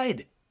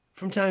slide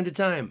from time to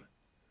time.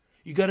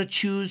 You gotta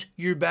choose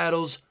your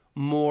battles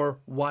more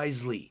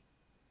wisely.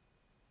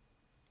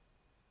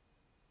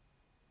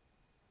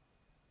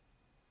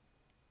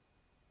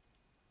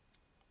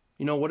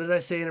 What did I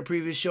say in a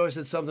previous show? I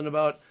said something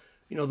about,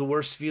 the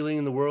worst feeling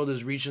in the world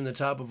is reaching the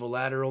top of a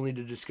ladder only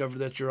to discover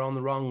that you're on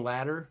the wrong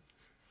ladder.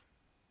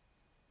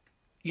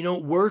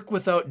 Work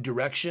without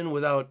direction,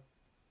 without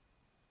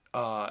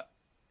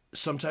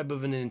some type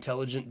of an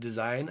intelligent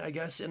design, I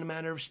guess, in a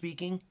manner of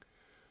speaking,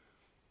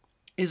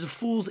 is a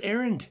fool's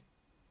errand.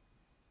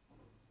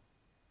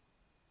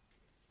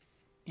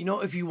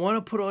 If you want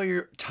to put all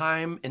your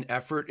time and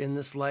effort in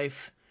this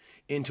life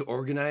into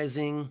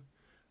organizing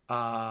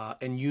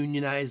and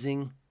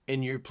unionizing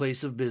in your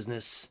place of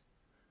business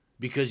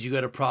because you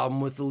got a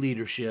problem with the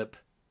leadership,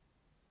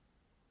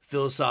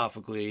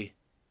 philosophically,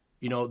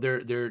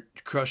 they're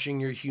crushing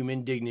your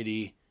human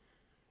dignity,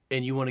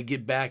 and you want to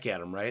get back at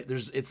them, right?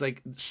 It's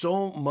like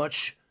so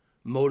much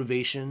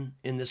motivation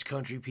in this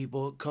country,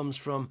 people, comes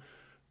from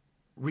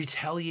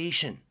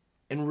retaliation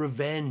and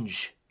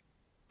revenge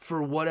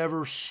for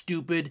whatever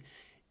stupid,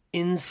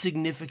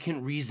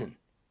 insignificant reason.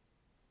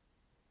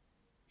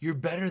 You're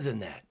better than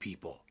that,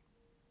 people.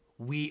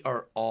 We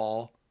are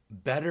all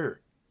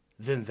better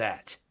than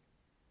that.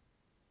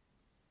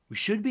 We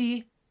should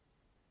be.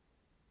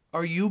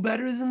 Are you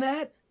better than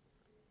that?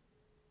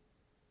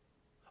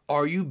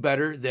 Are you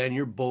better than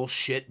your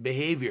bullshit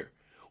behavior?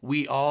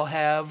 We all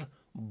have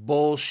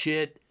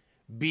bullshit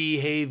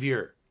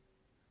behavior.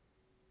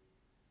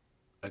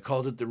 I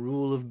called it the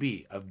rule of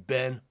B. I've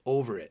been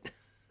over it.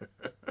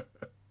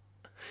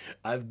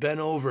 I've been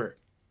over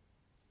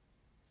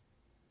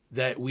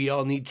that we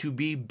all need to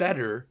be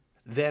better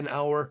than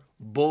our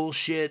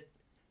bullshit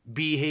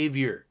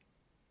behavior.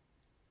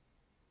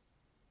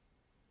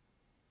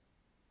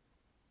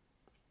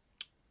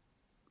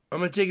 I'm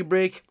going to take a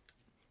break.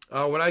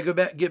 When I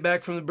get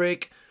back from the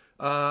break,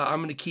 I'm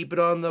going to keep it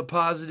on the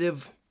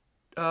positive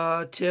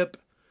tip,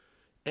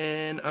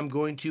 and I'm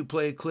going to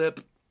play a clip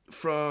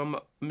from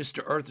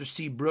Mr. Arthur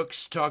C.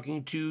 Brooks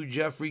talking to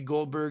Jeffrey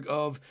Goldberg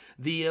of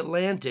The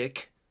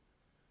Atlantic,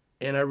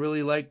 and I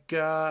really like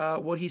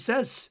what he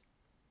says.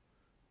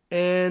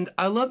 And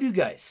I love you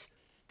guys.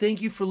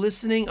 Thank you for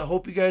listening. I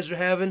hope you guys are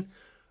having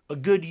a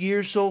good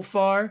year so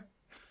far.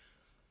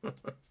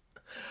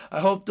 I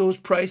hope those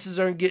prices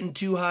aren't getting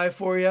too high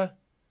for you.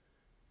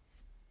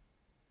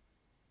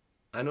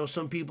 I know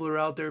some people are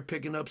out there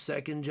picking up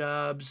second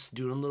jobs,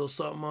 doing a little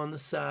something on the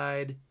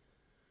side.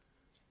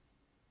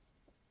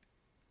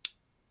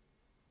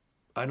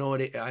 I know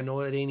it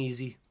ain't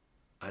easy.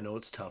 I know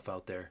it's tough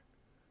out there.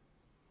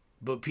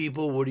 But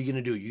people, what are you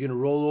going to do? You're going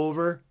to roll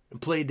over and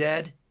play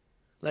dead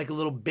like a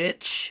little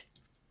bitch?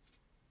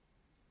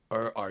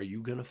 Or are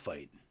you going to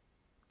fight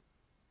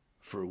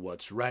for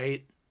what's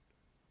right,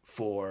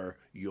 for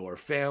your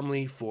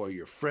family, for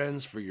your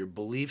friends, for your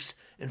beliefs,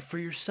 and for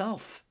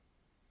yourself?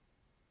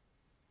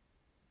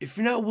 If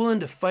you're not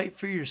willing to fight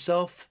for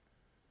yourself,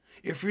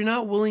 if you're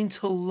not willing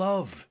to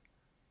love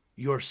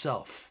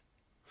yourself,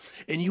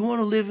 and you want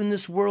to live in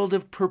this world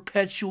of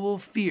perpetual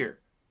fear,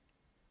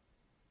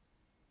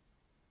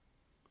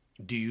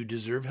 do you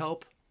deserve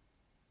help?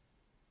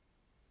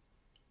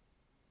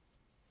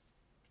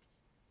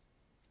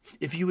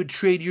 If you would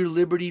trade your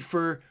liberty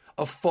for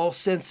a false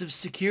sense of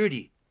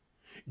security,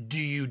 do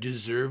you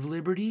deserve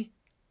liberty?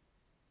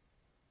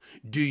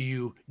 Do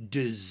you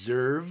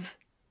deserve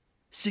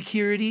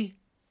security?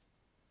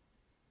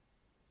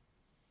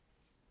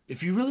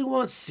 If you really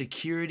want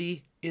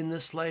security in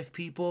this life,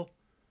 people,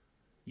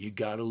 you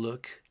gotta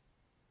look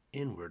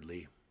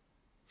inwardly.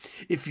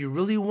 If you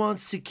really want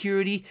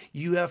security,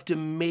 you have to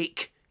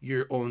make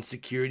your own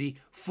security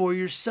for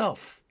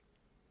yourself.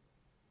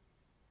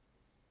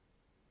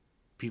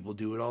 People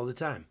do it all the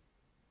time.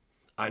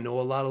 I know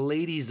a lot of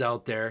ladies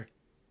out there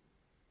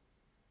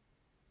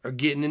are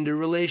getting into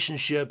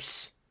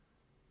relationships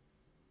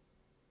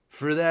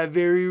for that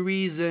very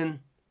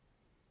reason.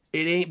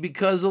 It ain't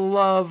because of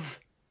love.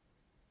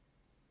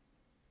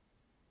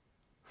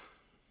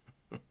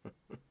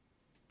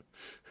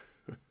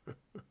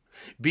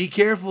 Be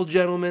careful,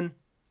 gentlemen.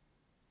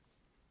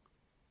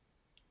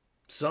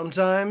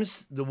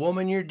 Sometimes the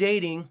woman you're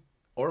dating,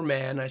 or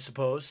man, I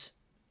suppose,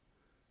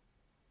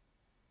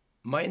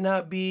 might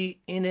not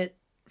be in it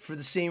for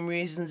the same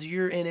reasons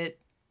you're in it.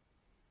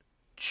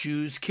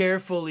 Choose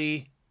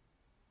carefully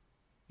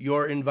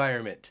your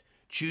environment.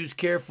 Choose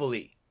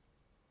carefully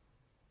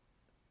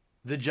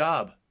the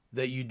job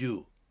that you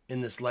do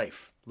in this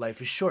life.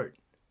 Life is short.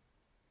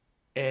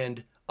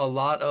 And a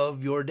lot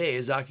of your day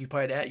is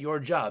occupied at your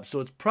job. So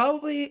it's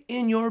probably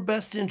in your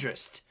best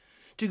interest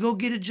to go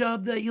get a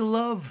job that you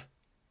love.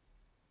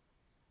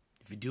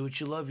 If you do what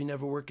you love, you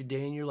never work a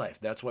day in your life.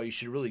 That's why you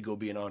should really go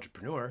be an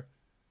entrepreneur.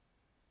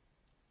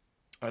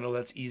 I know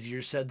that's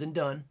easier said than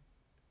done.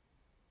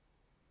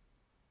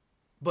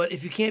 But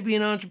if you can't be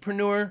an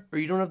entrepreneur, or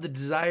you don't have the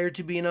desire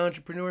to be an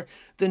entrepreneur,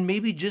 then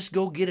maybe just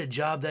go get a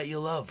job that you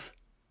love.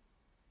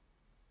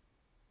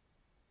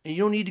 And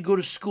you don't need to go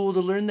to school to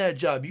learn that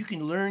job. You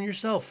can learn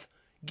yourself.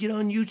 Get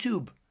on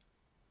YouTube.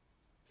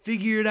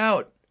 Figure it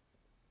out.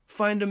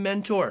 Find a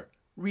mentor.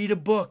 Read a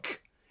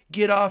book.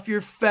 Get off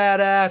your fat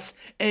ass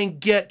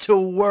and get to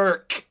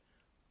work.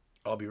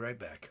 I'll be right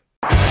back.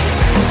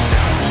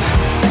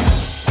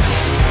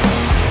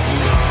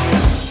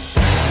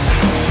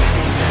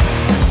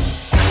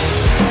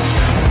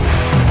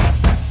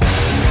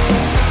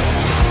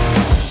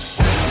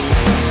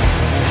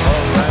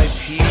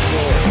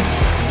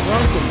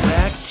 Welcome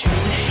back to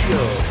the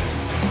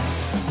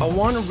show. I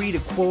want to read a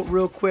quote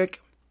real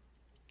quick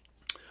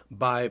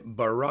by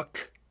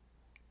Baruch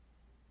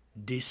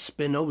de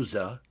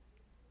Spinoza.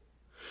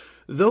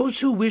 Those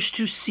who wish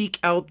to seek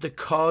out the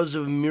cause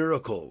of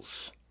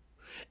miracles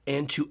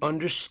and to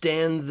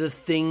understand the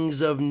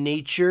things of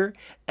nature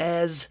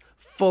as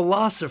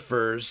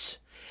philosophers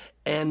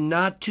and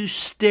not to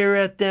stare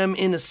at them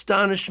in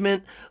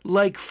astonishment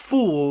like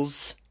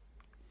fools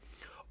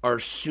are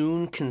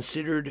soon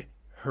considered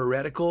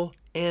heretical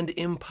and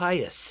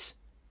impious,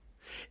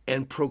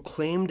 and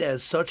proclaimed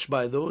as such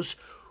by those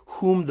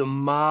whom the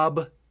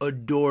mob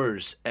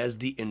adores as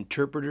the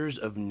interpreters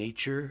of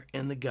nature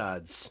and the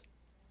gods.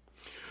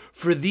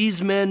 For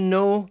these men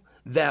know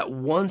that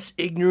once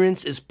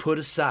ignorance is put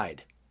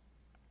aside,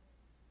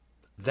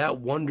 that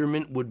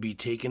wonderment would be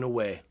taken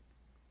away,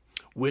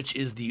 which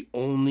is the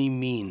only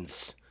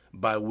means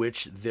by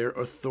which their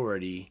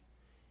authority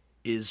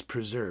is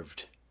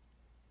preserved.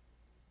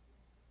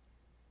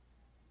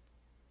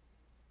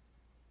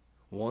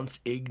 Once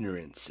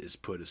ignorance is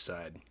put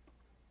aside,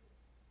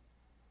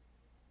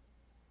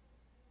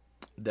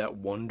 that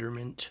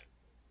wonderment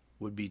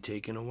would be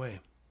taken away,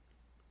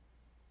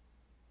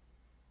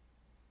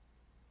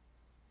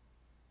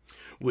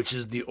 which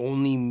is the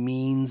only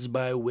means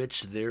by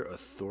which their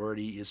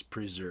authority is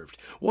preserved.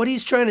 What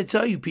he's trying to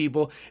tell you,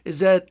 people, is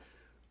that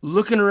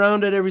looking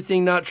around at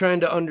everything, not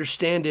trying to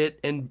understand it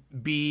and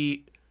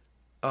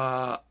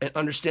and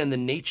understand the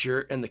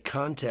nature and the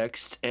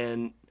context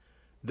and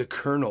the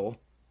kernel,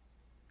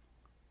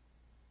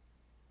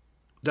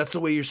 that's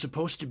the way you're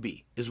supposed to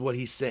be, is what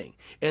he's saying.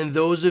 And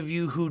those of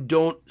you who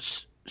don't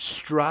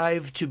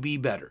strive to be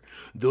better,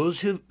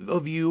 those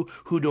of you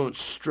who don't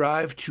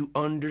strive to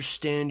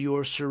understand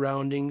your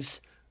surroundings,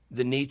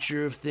 the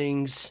nature of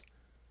things,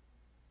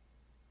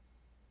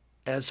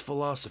 as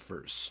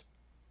philosophers.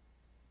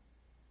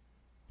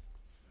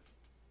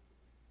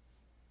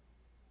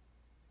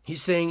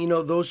 He's saying,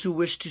 those who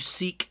wish to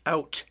seek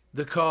out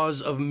the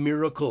cause of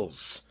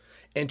miracles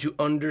and to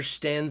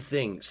understand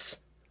things,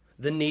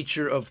 the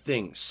nature of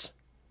things,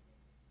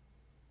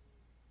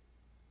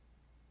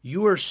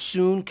 you are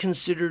soon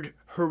considered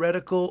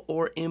heretical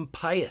or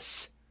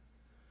impious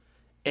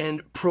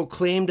and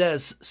proclaimed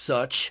as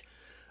such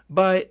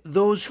by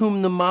those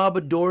whom the mob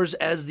adores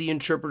as the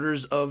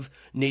interpreters of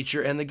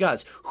nature and the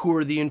gods. Who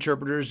are the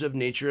interpreters of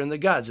nature and the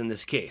gods in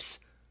this case?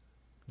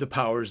 The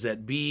powers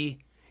that be,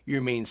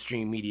 your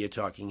mainstream media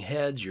talking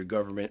heads, your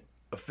government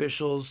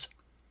officials,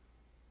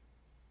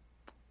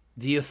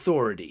 the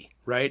authority,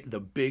 right? The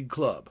big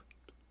club.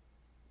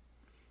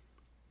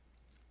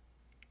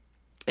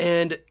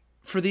 And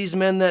for these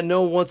men that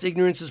know once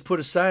ignorance is put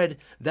aside,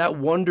 that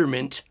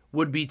wonderment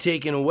would be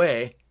taken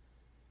away,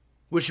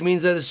 which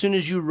means that as soon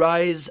as you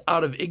rise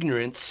out of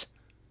ignorance,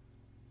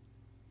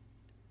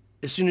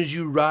 as soon as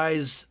you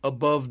rise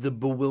above the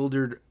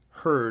bewildered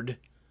herd,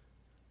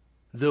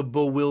 the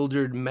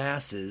bewildered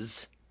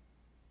masses,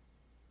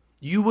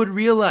 you would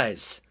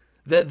realize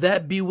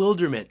that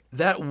bewilderment,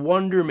 that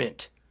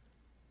wonderment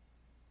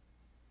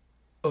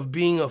of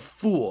being a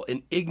fool,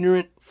 an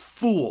ignorant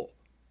fool,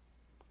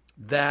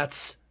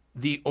 that's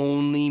the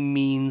only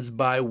means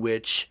by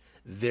which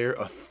their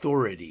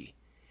authority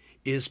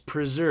is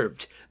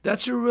preserved.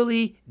 That's a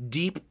really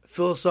deep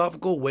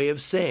philosophical way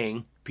of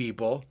saying,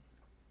 people,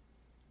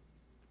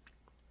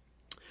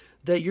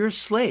 that you're a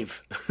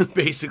slave,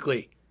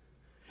 basically.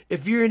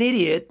 If you're an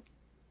idiot,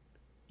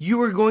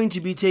 you are going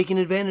to be taken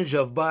advantage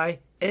of by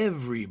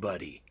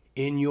everybody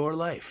in your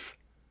life.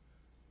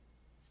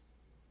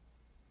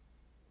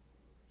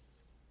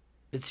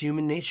 It's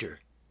human nature.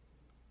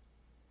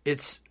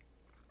 It's,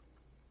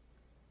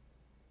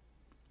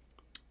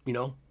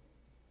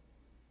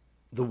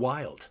 the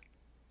wild.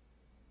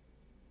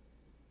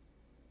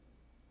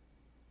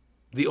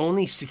 The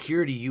only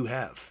security you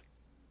have,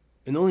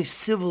 and the only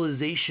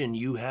civilization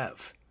you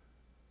have,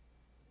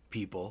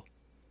 people,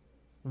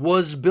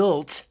 was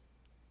built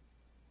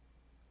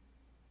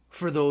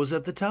for those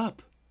at the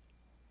top.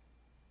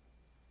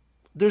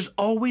 There's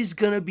always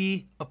going to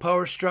be a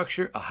power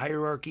structure, a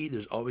hierarchy.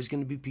 There's always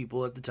going to be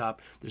people at the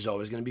top. There's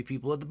always going to be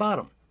people at the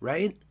bottom,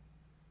 right?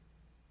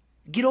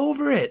 Get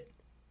over it.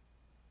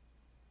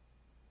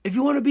 If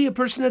you want to be a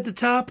person at the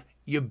top,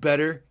 you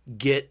better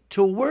get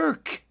to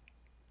work.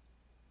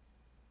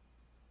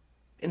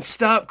 And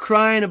stop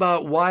crying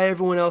about why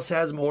everyone else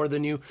has more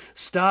than you.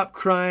 Stop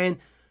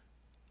crying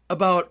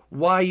about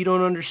why you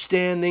don't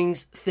understand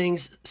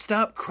things.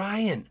 Stop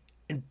crying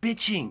and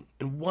bitching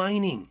and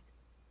whining.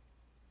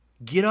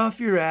 Get off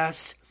your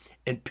ass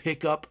and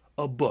pick up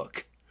a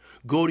book.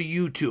 Go to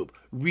YouTube.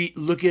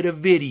 Look at a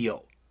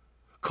video.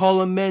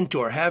 Call a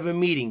mentor. Have a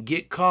meeting.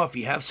 Get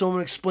coffee. Have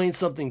someone explain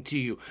something to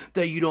you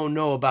that you don't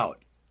know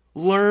about.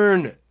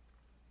 Learn.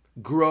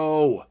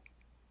 Grow.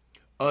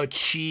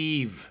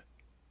 Achieve.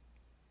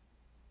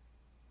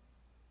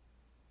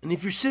 And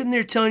if you're sitting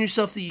there telling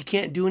yourself that you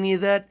can't do any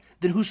of that,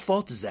 then whose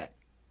fault is that?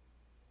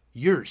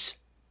 Yours.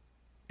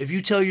 If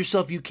you tell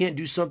yourself you can't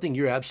do something,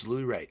 you're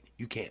absolutely right.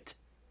 You can't.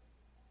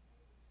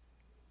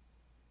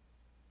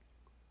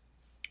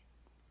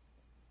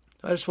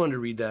 I just wanted to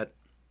read that.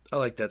 I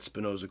like that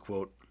Spinoza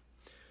quote.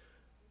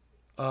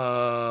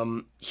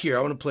 Here,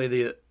 I want to play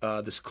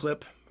this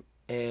clip,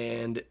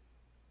 and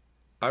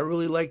I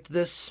really liked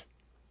this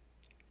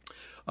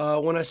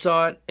when I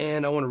saw it,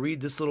 and I want to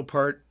read this little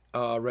part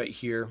right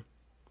here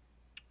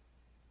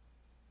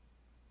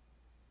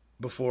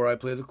before I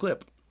play the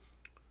clip.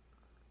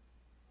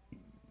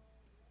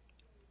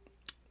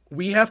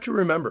 We have to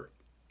remember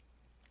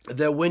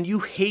that when you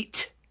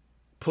hate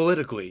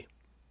politically,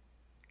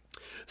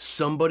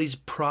 somebody's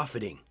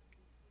profiting,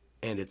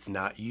 and it's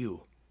not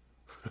you.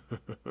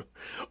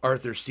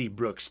 Arthur C.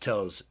 Brooks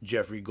tells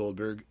Jeffrey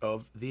Goldberg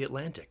of The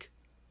Atlantic.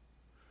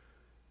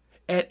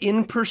 At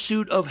In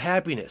Pursuit of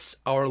Happiness,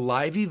 our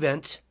live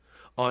event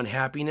on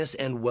happiness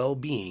and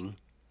well-being,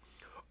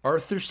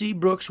 Arthur C.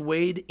 Brooks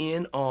weighed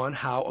in on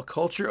how a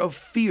culture of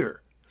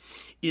fear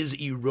is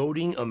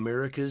eroding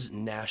America's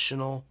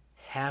national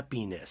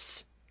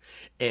happiness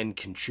and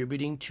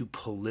contributing to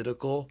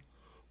political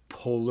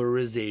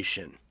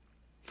polarization.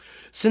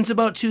 Since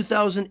about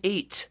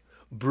 2008,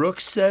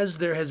 Brooks says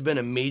there has been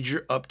a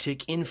major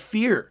uptick in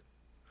fear,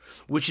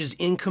 which is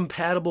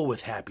incompatible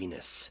with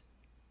happiness.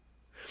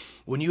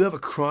 When you have a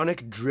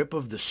chronic drip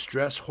of the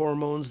stress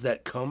hormones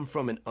that come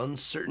from an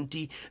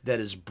uncertainty that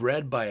is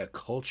bred by a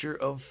culture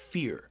of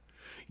fear,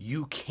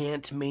 you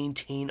can't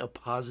maintain a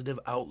positive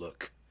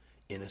outlook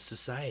in a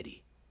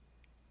society.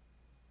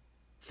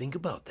 Think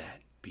about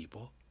that,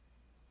 people.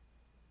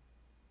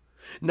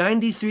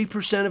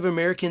 93% of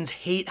Americans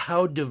hate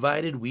how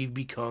divided we've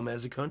become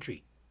as a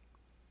country.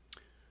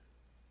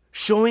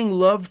 Showing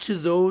love to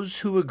those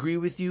who agree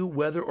with you,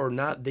 whether or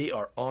not they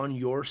are on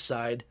your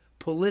side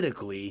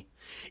politically,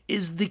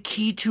 is the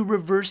key to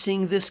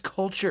reversing this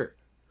culture.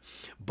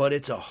 But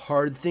it's a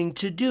hard thing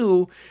to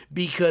do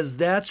because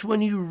that's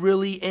when you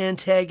really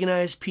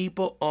antagonize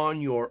people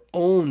on your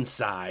own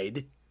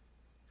side.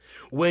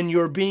 When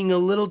you're being a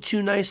little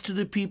too nice to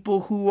the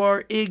people who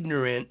are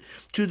ignorant,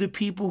 to the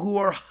people who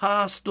are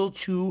hostile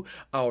to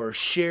our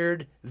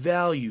shared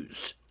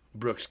values,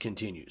 Brooks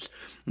continues.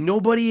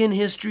 Nobody in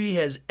history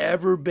has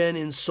ever been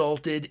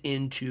insulted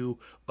into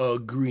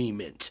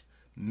agreement.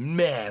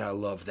 Man, I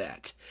love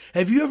that.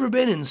 Have you ever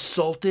been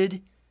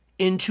insulted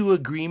into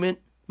agreement,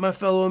 my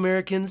fellow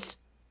Americans?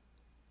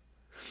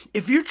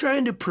 If you're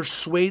trying to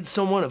persuade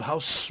someone of how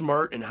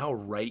smart and how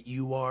right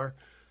you are,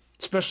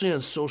 especially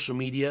on social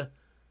media,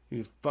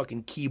 you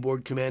fucking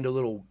keyboard commando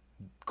little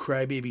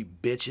crybaby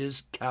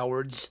bitches,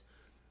 cowards.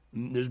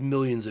 There's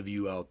millions of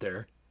you out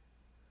there.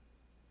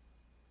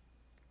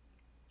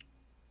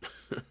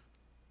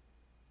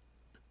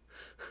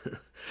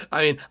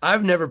 I mean,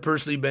 I've never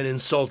personally been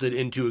insulted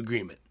into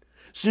agreement.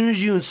 As soon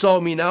as you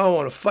insult me, now I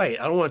want to fight.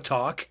 I don't want to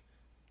talk.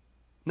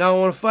 Now I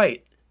want to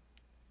fight.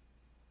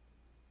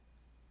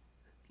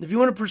 If you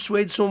want to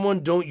persuade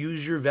someone, don't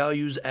use your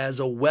values as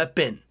a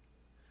weapon.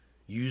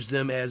 Use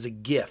them as a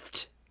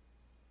gift.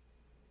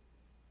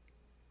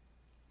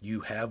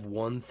 You have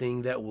one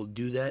thing that will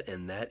do that,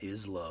 and that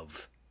is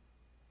love.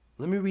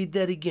 Let me read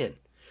that again.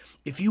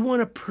 If you want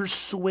to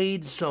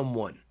persuade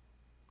someone,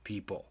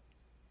 people,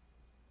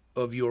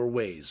 of your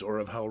ways or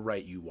of how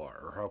right you are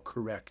or how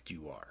correct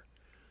you are,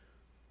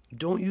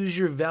 don't use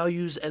your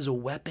values as a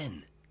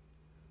weapon.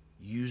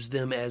 Use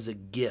them as a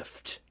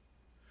gift.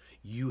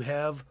 You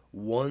have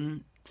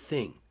one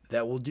thing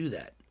that will do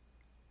that.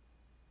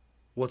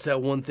 What's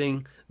that one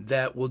thing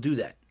that will do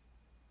that?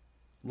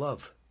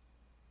 Love.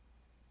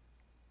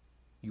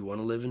 You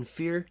want to live in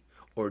fear,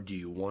 or do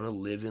you want to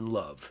live in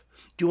love?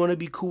 Do you want to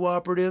be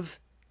cooperative,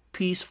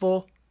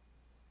 peaceful,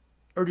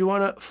 Or do you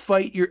want to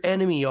fight your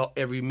enemy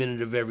every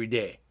minute of every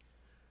day?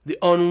 The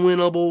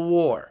unwinnable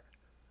war.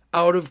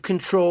 Out of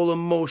control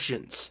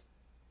emotions.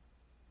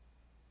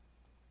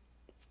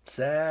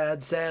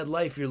 Sad, sad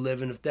life you're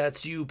living if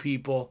that's you,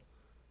 people.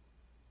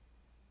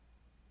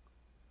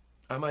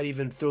 I might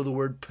even throw the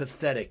word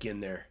pathetic in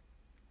there.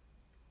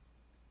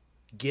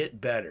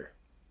 Get better,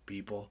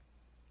 people.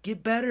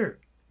 Get better.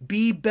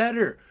 Be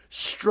better.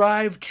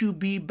 Strive to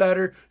be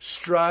better.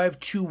 Strive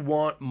to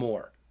want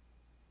more.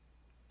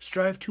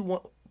 Strive to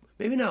want,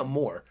 maybe not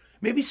more.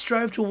 Maybe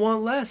strive to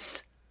want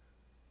less.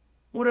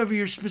 Whatever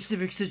your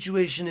specific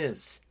situation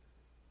is.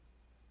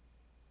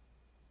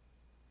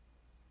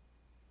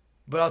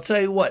 But I'll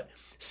tell you what,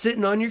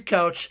 sitting on your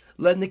couch,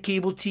 letting the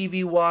cable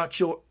TV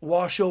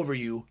wash over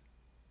you,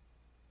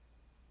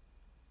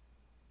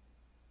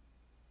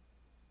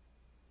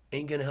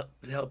 ain't going to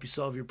help you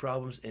solve your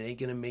problems. It ain't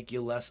going to make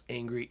you less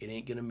angry. It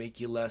ain't going to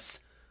make you less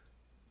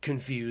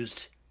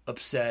confused,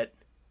 upset,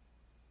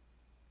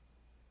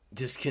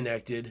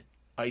 disconnected,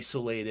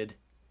 isolated.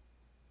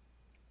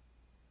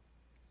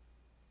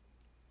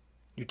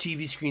 Your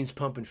TV screen's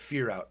pumping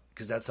fear out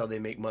because that's how they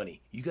make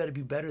money. You got to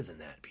be better than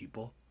that,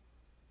 people.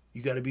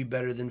 You got to be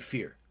better than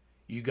fear.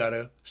 You got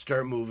to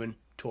start moving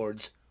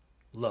towards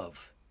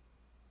love.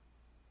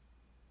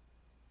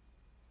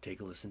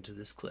 Take a listen to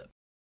this clip.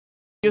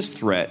 The biggest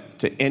threat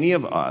to any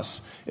of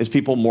us is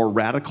people more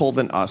radical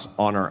than us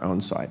on our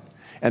own side.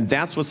 And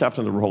that's what's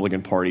happening to the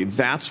Republican Party.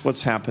 That's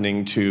what's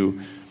happening to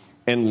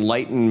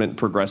Enlightenment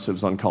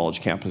progressives on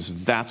college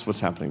campuses. That's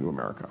what's happening to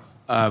America.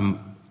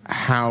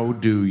 How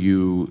do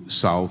you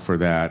solve for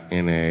that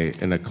in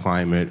a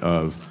climate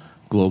of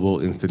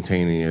global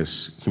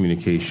instantaneous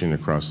communication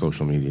across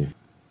social media?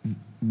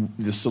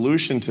 The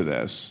solution to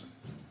this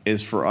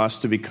is for us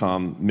to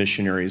become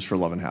missionaries for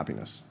love and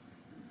happiness,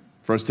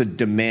 for us to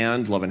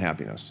demand love and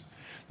happiness.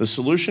 The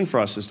solution for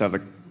us is to have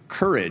the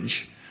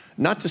courage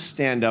not to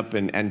stand up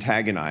and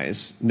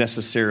antagonize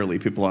necessarily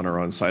people on our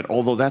own side,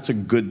 although that's a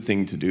good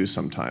thing to do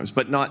sometimes,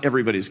 but not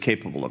everybody's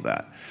capable of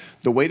that.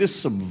 The way to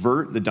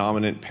subvert the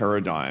dominant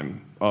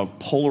paradigm of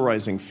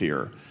polarizing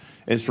fear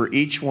is for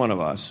each one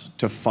of us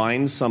to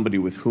find somebody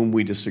with whom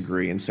we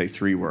disagree and say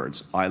 3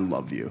 words, I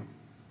love you.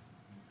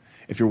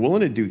 If you're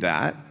willing to do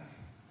that,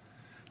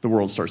 the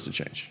world starts to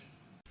change.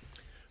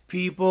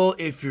 People,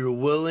 if you're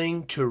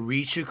willing to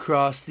reach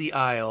across the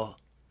aisle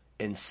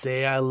and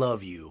say I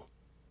love you,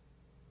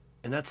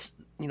 and that's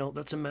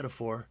a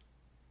metaphor.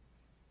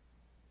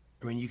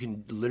 I mean, you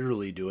can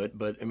literally do it,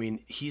 but I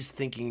mean, he's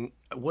thinking,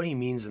 what he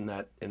means in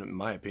that, in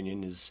my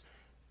opinion, is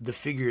the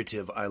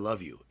figurative I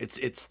love you.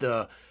 It's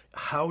the,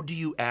 how do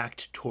you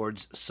act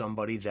towards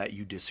somebody that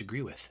you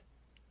disagree with?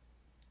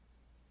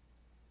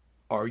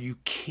 Are you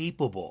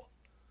capable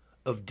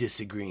of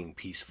disagreeing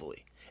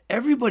peacefully?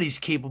 Everybody's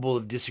capable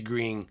of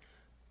disagreeing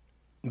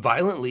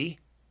violently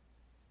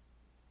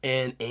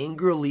and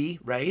angrily,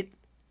 right?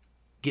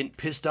 Getting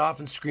pissed off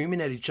and screaming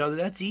at each other,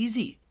 that's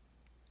easy.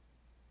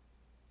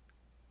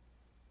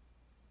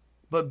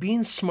 But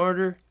being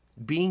smarter,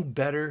 being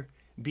better,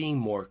 being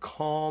more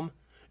calm,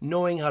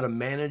 knowing how to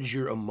manage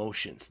your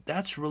emotions,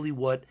 that's really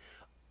what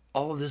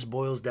all of this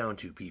boils down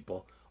to,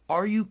 people.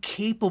 Are you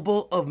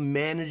capable of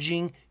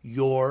managing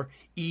your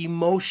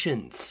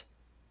emotions?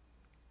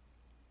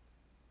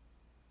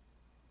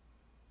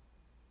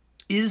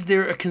 Is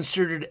there a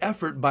concerted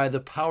effort by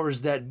the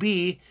powers that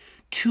be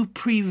to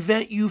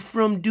prevent you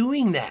from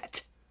doing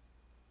that?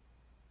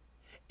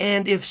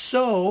 And if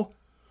so,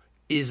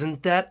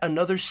 isn't that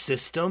another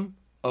system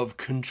of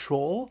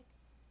control?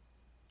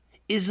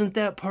 Isn't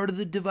that part of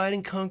the divide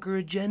and conquer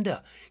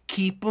agenda?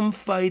 Keep them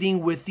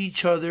fighting with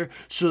each other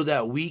so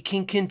that we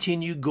can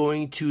continue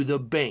going to the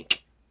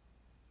bank.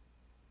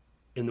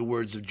 In the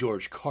words of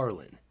George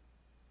Carlin.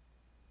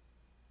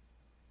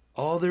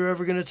 All they're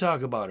ever going to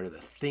talk about are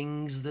the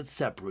things that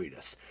separate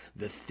us,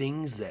 the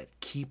things that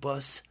keep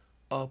us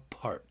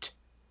apart.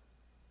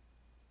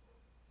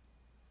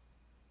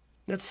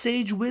 That's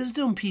sage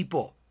wisdom,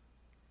 people.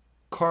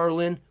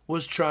 Carlin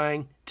was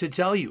trying to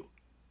tell you.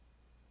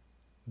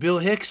 Bill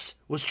Hicks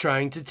was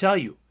trying to tell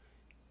you.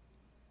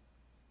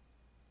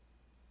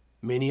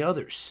 Many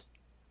others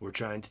were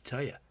trying to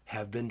tell you,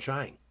 have been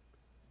trying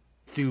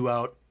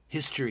throughout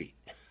history.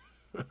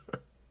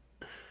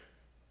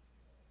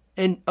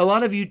 And a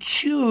lot of you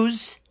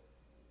choose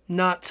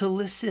not to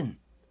listen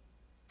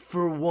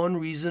for one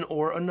reason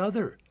or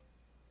another.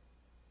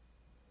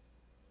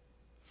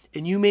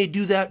 And you may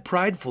do that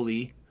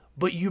pridefully,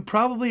 but you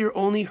probably are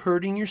only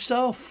hurting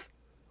yourself.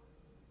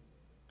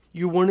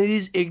 You're one of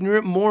these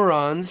ignorant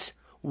morons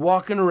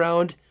walking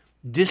around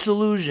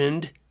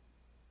disillusioned.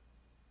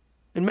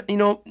 And,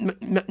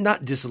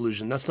 not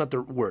disillusioned. That's not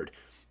the word.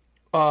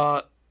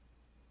 What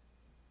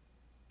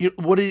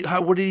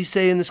did he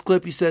say in this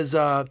clip? He says,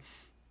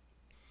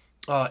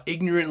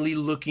 ignorantly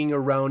looking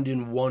around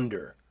in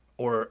wonder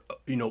or,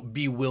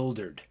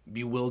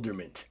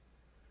 bewilderment.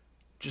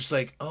 Just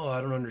like,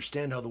 I don't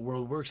understand how the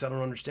world works. I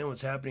don't understand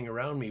what's happening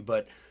around me.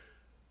 But,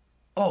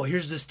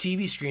 here's this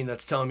TV screen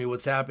that's telling me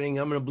what's happening.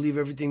 I'm going to believe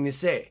everything they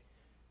say.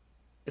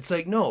 It's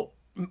like, no,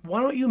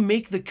 Why don't you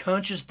make the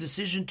conscious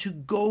decision to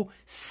go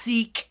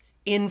seek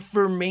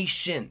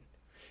information?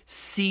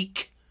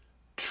 Seek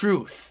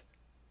truth.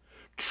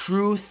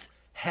 Truth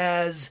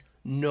has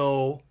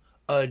no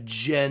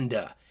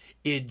agenda.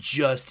 It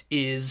just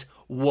is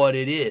what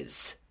it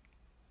is.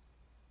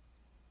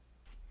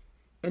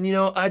 And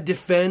I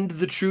defend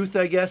the truth,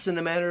 I guess, in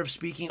a manner of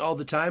speaking all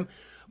the time,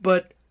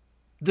 but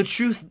the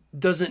truth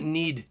doesn't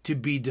need to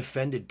be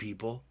defended,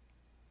 people.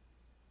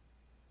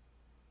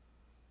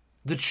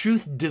 The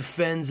truth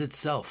defends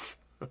itself.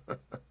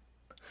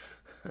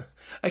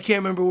 I can't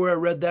remember where I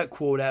read that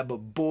quote at, but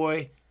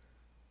boy,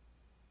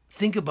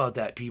 think about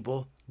that,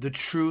 people. The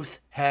truth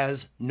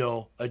has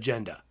no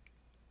agenda.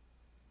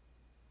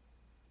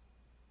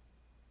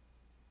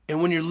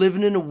 And when you're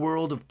living in a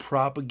world of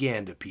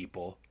propaganda,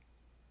 people,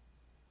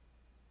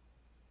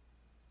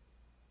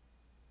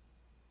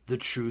 the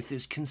truth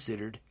is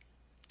considered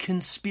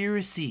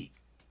conspiracy.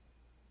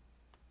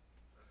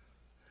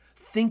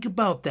 Think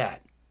about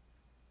that.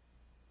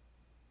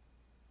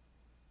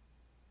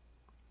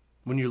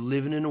 When you're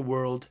living in a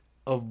world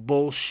of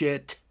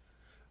bullshit,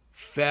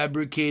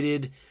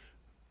 fabricated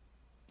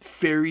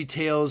fairy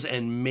tales,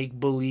 and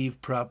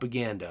make-believe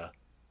propaganda,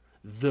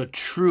 the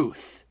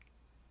truth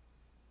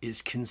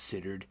is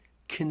considered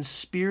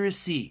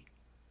conspiracy.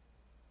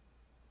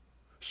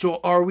 So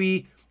are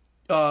we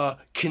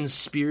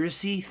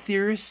conspiracy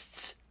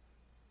theorists?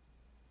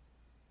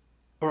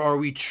 Or are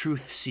we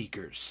truth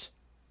seekers?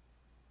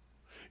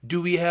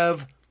 Do we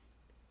have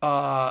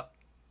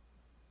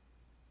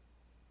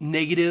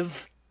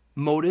negative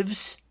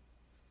motives?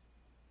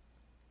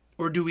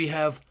 Or do we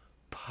have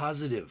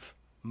positive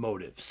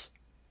motives?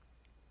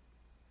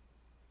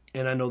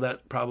 And I know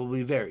that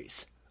probably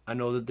varies. I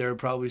know that there are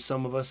probably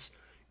some of us,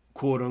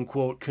 quote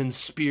unquote,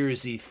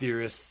 conspiracy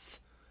theorists.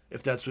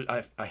 If that's what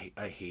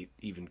I hate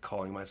even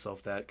calling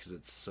myself that, because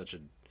it's such a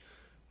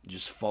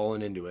just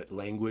falling into it.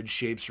 Language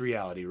shapes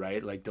reality,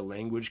 right? Like the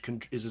language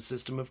is a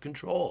system of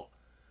control.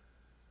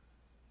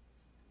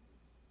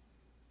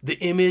 The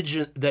image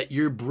that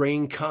your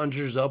brain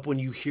conjures up when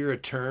you hear a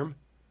term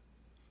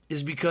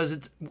is because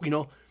it's,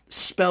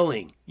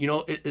 spelling.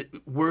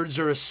 Words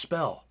are a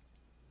spell.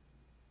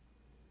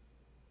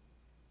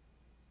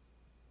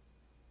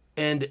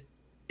 And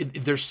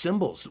they're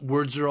symbols.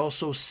 Words are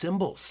also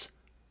symbols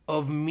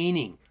of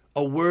meaning.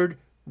 A word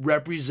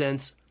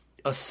represents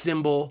a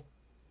symbol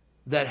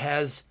that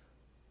has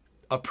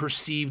a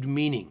perceived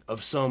meaning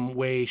of some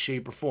way,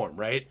 shape, or form,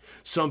 right?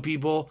 Some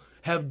people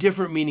have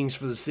different meanings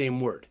for the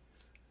same word.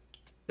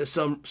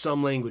 Some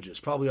languages,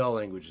 probably all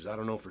languages, I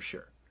don't know for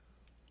sure.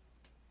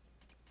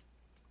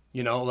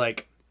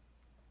 Like,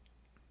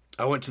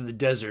 I went to the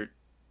desert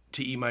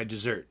to eat my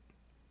dessert,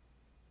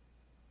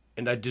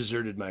 and I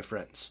deserted my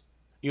friends.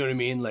 You know what I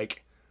mean?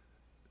 Like,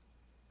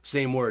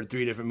 same word,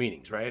 3 different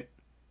meanings, right?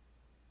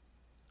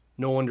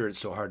 No wonder it's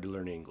so hard to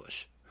learn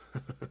English.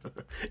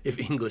 If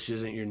English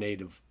isn't your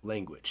native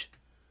language.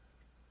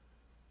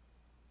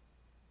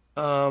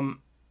 But,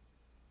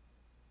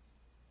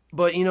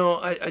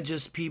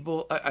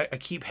 I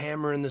keep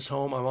hammering this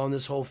home. I'm on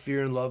this whole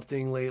fear and love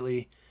thing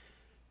lately.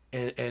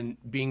 And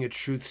being a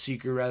truth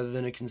seeker rather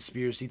than a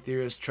conspiracy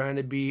theorist. Trying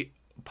to be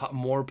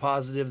more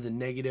positive than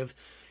negative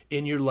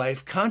in your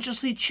life.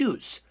 Consciously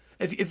choose.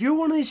 If you're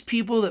one of these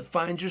people that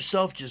finds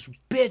yourself just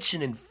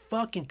bitching and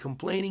fucking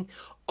complaining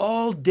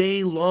all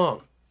day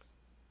long.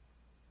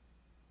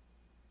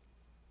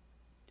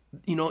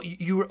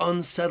 You are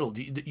unsettled.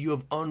 You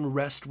have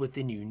unrest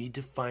within you. You need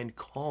to find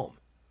calm.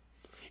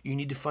 You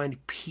need to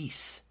find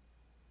peace.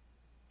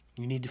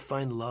 You need to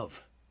find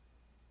love.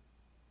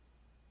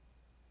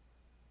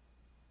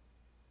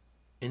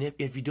 And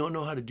if you don't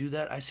know how to do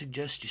that, I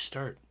suggest you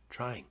start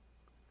trying.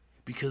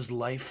 Because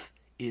life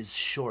is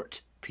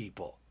short,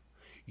 people.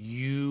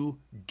 You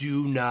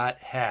do not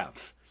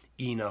have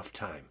enough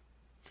time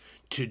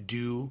to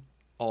do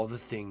all the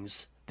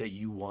things that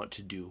you want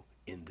to do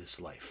in this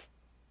life.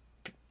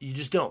 You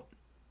just don't.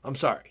 I'm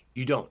sorry.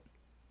 You don't.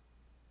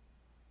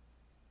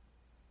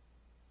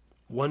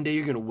 One day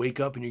you're going to wake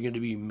up and you're going to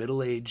be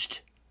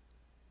middle-aged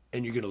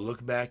and you're going to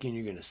look back and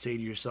you're going to say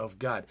to yourself,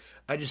 God,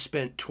 I just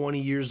spent 20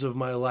 years of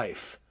my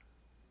life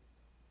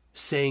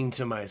saying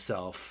to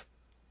myself,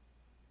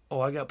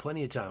 oh, I got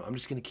plenty of time. I'm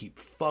just going to keep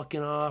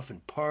fucking off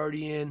and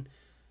partying,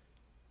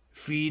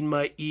 feeding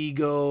my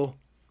ego,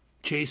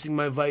 chasing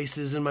my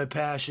vices and my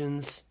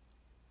passions.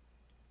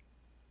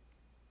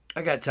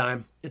 I got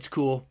time. It's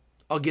cool.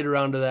 I'll get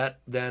around to that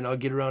then. I'll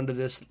get around to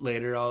this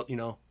later.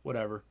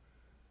 Whatever.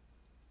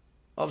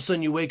 All of a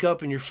sudden you wake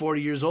up and you're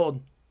 40 years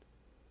old.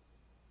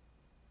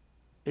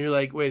 And you're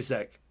like, wait a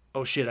sec.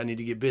 Oh shit, I need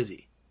to get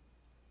busy.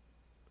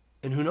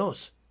 And who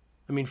knows?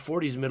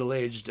 40 is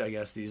middle-aged, I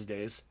guess, these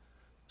days.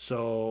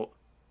 So,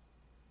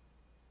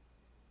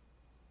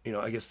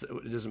 I guess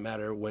it doesn't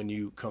matter when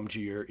you come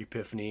to your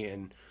epiphany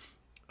and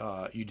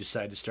you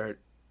decide to start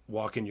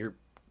walking your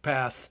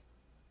path,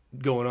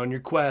 going on your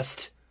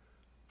quest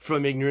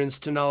from ignorance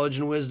to knowledge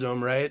and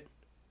wisdom, right?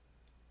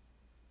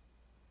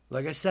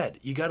 Like I said,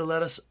 you got to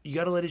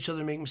let each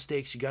other make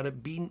mistakes. You got to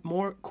be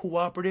more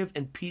cooperative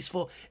and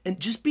peaceful and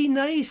just be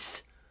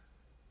nice.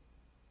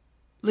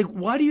 Like,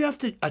 why do you have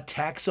to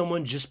attack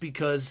someone just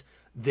because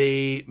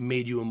they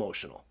made you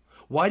emotional?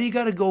 Why do you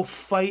got to go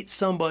fight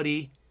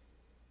somebody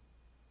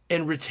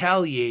and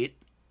retaliate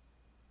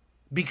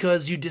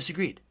because you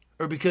disagreed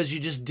or because you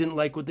just didn't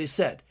like what they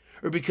said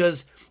or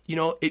because,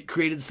 it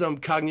created some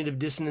cognitive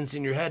dissonance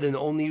in your head, and the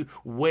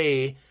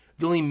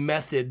only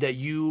method that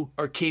you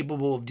are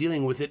capable of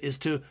dealing with it is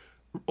to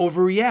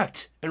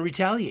overreact and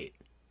retaliate?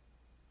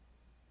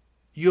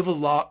 You have a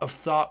lot of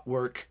thought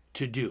work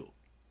to do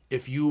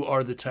if you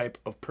are the type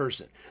of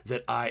person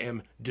that I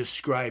am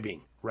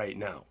describing right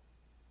now.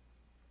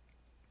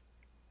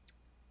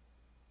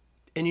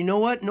 And you know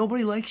what?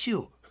 Nobody likes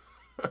you.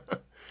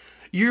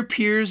 Your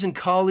peers and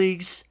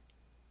colleagues,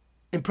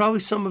 and probably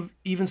some of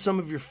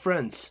your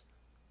friends,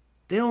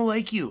 they don't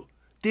like you.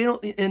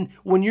 And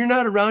when you're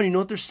not around, you know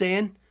what they're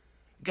saying?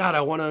 God,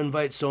 I want to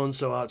invite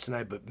so-and-so out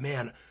tonight, but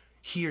man,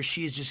 he or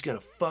she is just going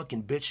to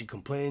fucking bitch and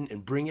complain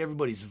and bring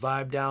everybody's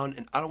vibe down,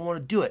 and I don't want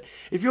to do it.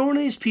 If you're one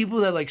of these people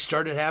that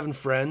started having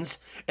friends,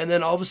 and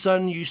then all of a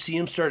sudden you see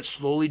them start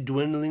slowly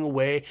dwindling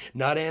away,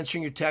 not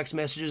answering your text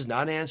messages,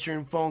 not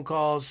answering phone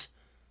calls,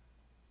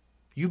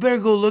 you better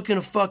go look in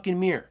a fucking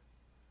mirror,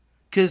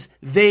 because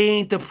they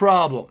ain't the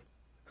problem.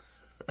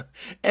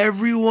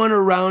 Everyone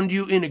around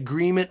you in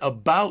agreement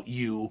about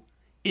you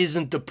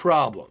isn't the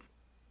problem.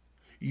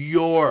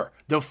 You're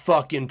the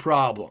fucking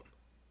problem.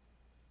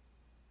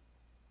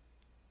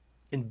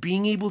 And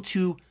being able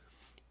to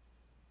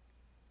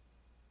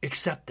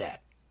accept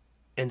that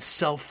and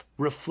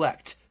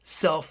self-reflect,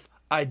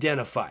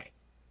 self-identify,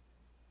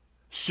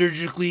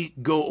 surgically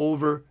go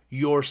over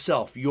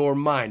yourself, your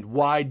mind.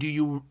 Why do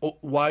you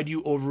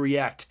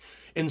overreact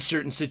in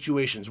certain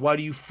situations? Why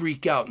do you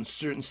freak out in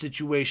certain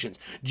situations?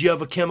 Do you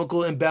have a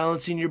chemical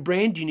imbalance in your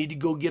brain? Do you need to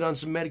go get on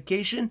some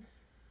medication?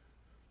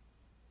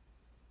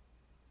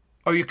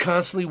 Are you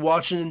constantly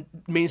watching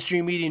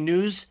mainstream media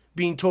news,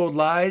 being told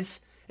lies,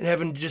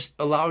 and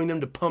allowing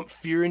them to pump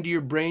fear into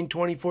your brain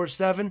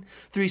 24/7,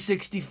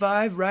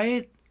 365,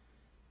 right?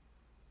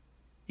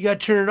 You got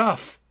to turn it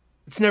off.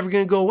 It's never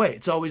going to go away.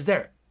 It's always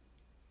there.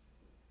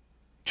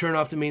 Turn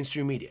off the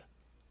mainstream media.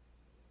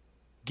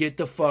 Get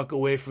the fuck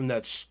away from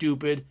that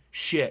stupid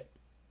shit.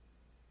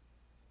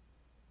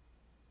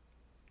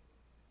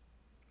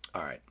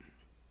 All right.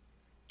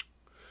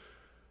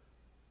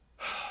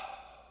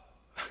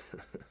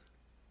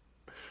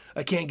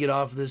 I can't get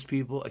off of this,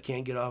 people. I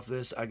can't get off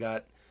this. I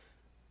got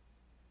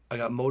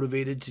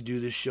motivated to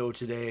do this show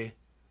today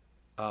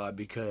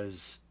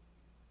because,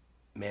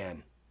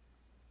 man,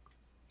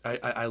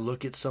 I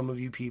look at some of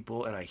you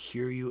people and I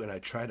hear you and I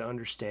try to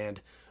understand,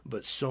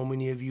 but so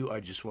many of you, I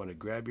just want to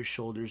grab your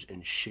shoulders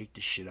and shake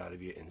the shit out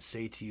of you and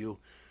say to you,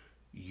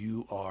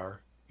 you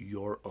are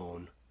your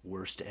own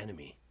worst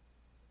enemy.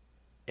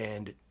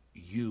 And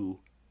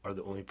you are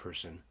the only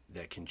person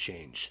that can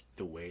change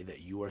the way that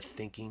you are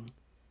thinking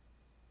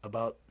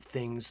about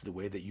things, the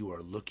way that you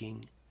are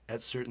looking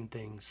at certain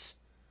things.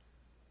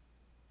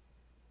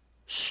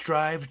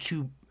 Strive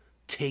to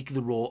take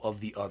the role of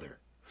the other.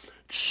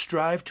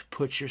 Strive to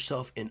put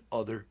yourself in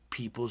other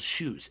people's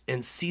shoes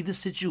and see the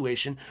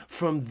situation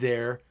from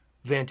their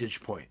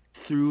vantage point,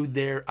 through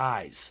their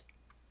eyes.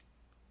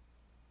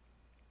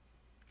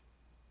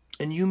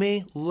 And you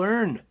may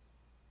learn.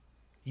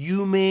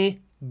 You may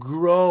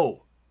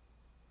grow.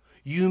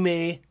 You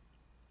may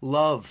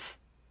love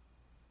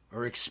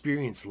or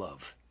experience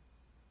love.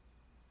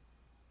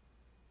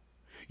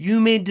 You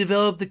may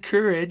develop the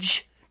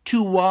courage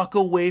to walk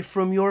away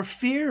from your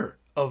fear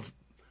of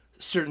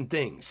certain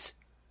things.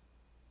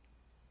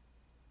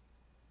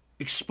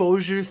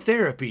 Exposure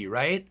therapy,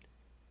 right?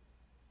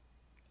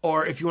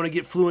 Or if you want to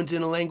get fluent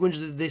in a language,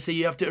 they say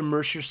you have to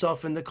immerse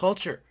yourself in the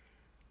culture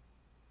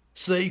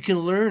so that you can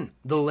learn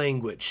the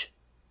language.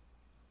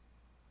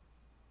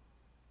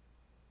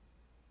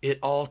 It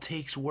all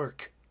takes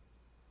work.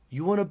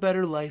 You want a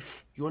better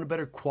life? You want a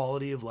better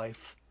quality of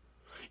life?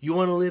 You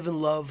want to live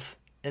in love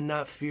and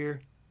not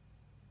fear?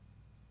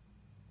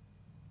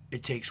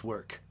 It takes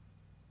work.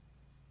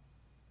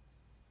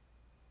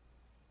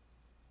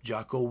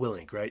 Jocko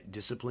Willink, right?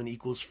 Discipline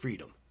equals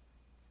freedom.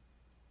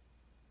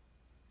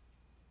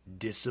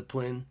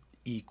 Discipline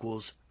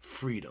equals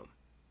freedom.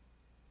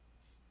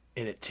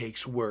 And it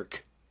takes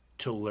work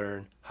to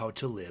learn how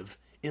to live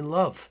in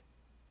love.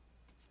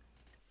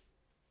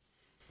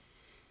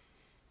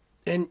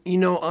 And,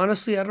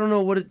 honestly, I don't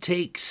know what it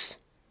takes.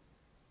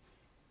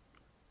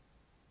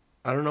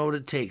 I don't know what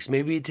it takes.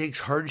 Maybe it takes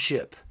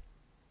hardship.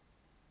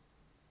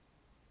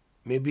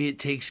 Maybe it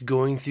takes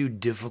going through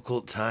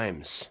difficult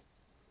times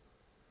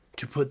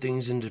to put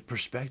things into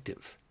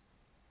perspective.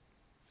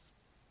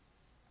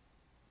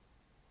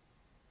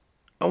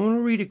 I want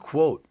to read a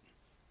quote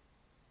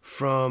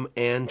from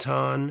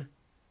Anton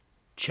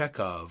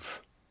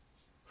Chekhov,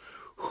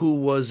 who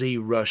was a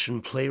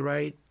Russian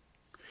playwright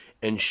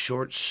and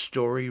short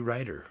story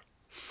writer,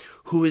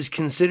 who is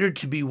considered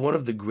to be one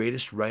of the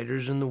greatest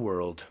writers in the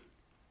world.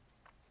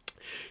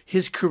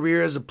 His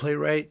career as a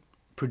playwright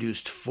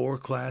produced 4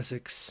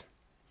 classics,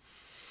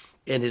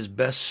 and his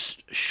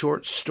best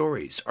short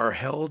stories are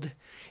held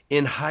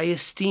in high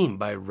esteem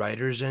by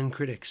writers and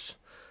critics.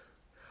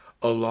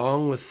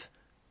 Along with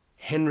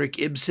Henrik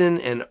Ibsen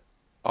and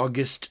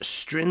August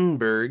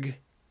Strindberg,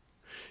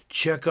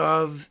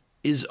 Chekhov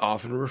is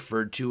often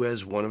referred to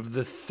as one of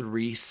the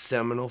 3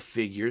 seminal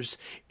figures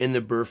in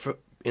the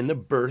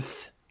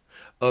birth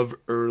of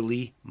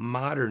early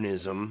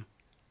modernism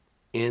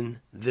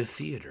in the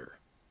theater.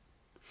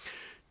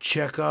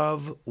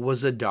 Chekhov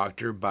was a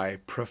doctor by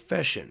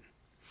profession.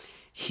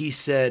 He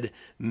said,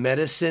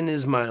 "Medicine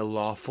is my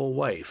lawful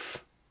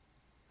wife,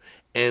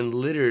 and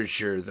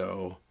literature,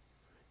 though,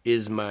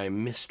 is my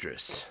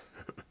mistress."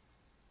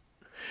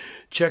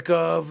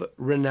 Chekhov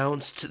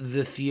renounced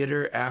the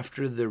theater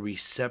after the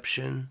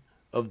reception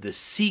of The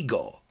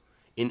Seagull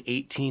in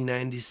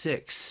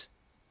 1896,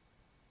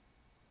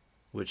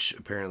 which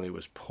apparently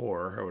was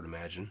poor, I would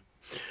imagine.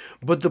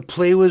 But the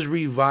play was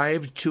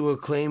revived to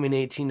acclaim in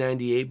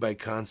 1898 by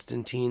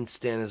Konstantin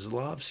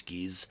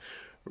Stanislavski's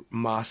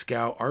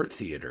Moscow Art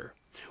Theater,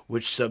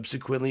 which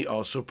subsequently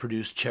also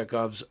produced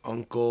Chekhov's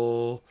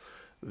Uncle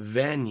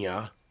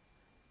Vanya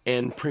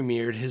and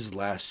premiered his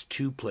last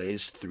 2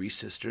 plays, Three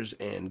Sisters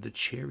and The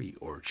Cherry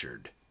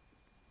Orchard.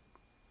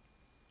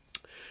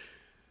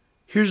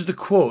 Here's the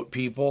quote,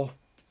 people.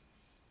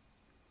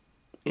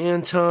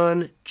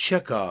 Anton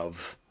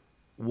Chekhov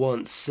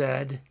once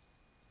said,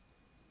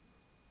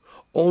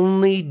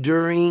 "Only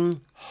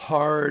during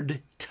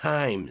hard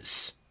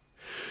times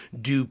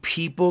do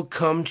people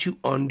come to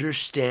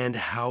understand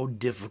how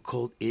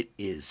difficult it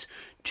is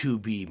to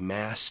be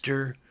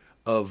master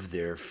of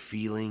their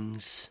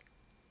feelings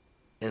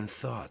and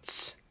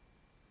thoughts."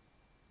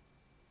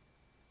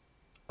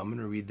 I'm going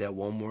to read that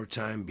one more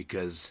time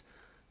because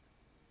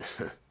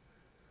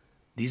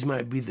these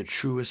might be the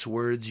truest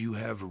words you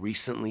have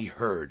recently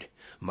heard,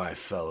 my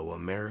fellow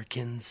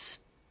Americans.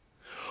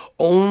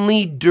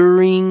 Only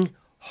during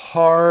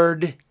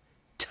hard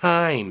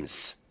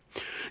times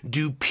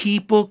do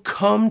people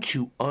come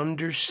to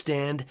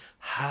understand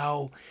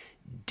how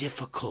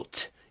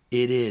difficult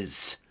it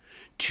is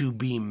to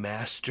be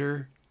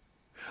master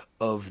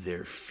of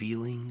their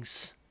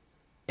feelings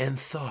and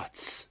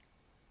thoughts.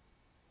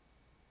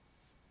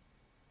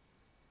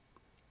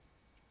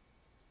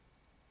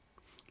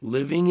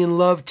 Living in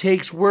love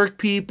takes work,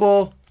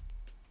 people.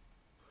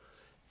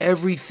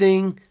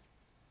 Everything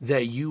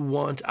that you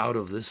want out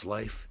of this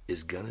life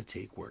is gonna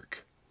take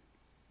work.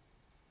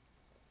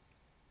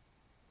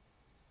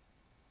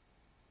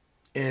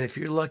 And if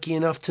you're lucky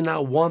enough to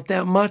not want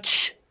that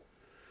much,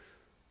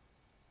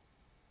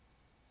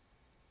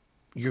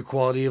 your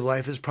quality of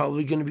life is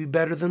probably going to be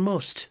better than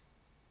most.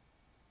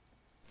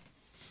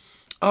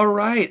 All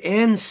right,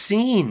 and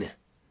scene.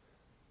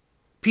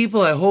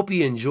 People, I hope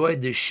you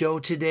enjoyed this show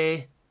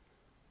today.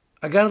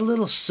 I got a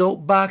little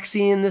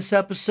soapboxy in this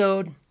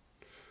episode.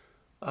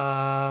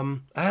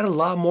 I had a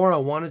lot more I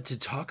wanted to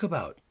talk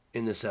about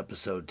in this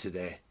episode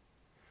today.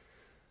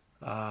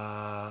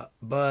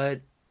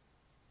 But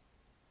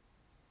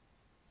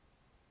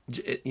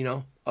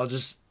I'll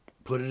just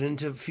put it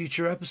into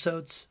future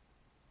episodes.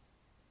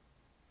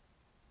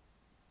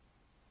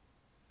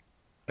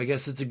 I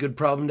guess it's a good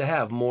problem to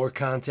have, more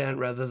content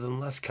rather than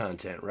less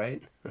content,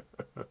 right?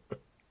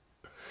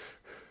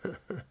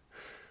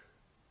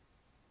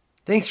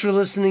 Thanks for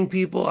listening,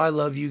 people. I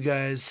love you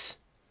guys.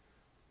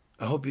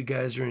 I hope you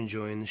guys are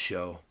enjoying the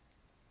show.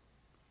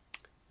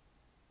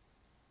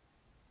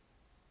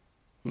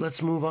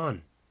 Let's move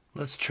on.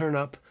 Let's turn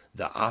up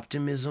the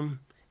optimism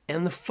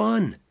and the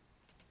fun.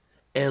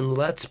 And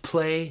let's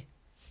play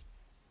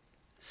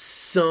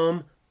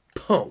some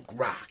punk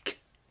rock.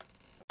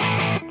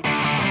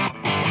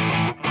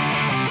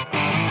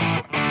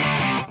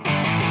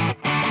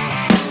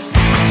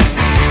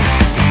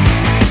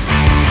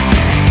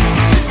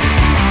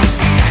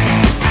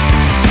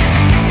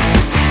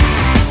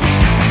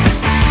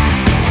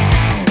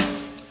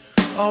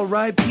 All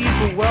right,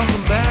 people,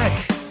 welcome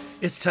back.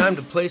 It's time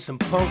to play some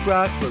punk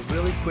rock, but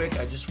really quick,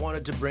 I just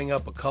wanted to bring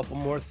up a couple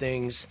more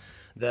things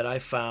that I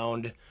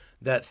found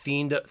that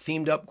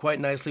themed up quite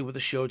nicely with the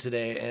show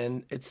today,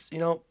 and it's,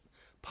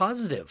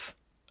 positive,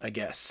 I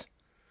guess.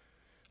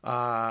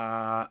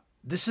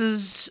 This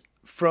is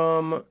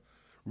from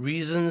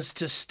Reasons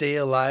to Stay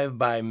Alive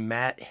by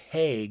Matt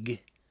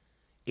Haig,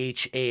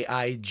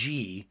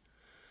 Haig,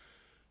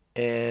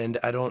 and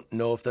I don't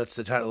know if that's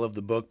the title of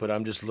the book, but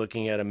I'm just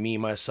looking at a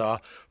meme I saw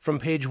from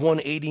page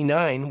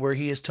 189 where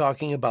he is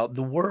talking about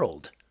the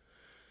world.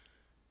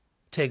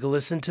 Take a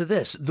listen to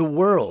this. The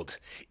world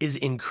is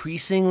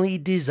increasingly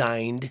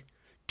designed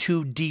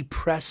to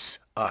depress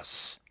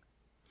us.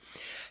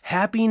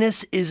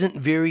 Happiness isn't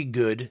very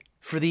good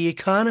for the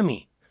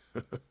economy.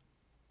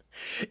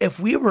 If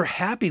we were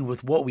happy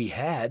with what we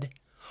had,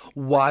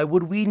 why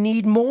would we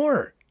need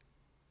more?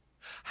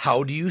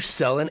 How do you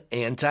sell an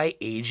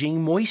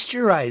anti-aging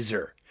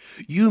moisturizer?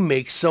 You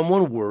make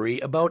someone worry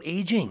about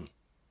aging.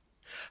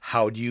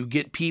 How do you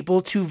get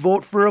people to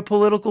vote for a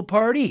political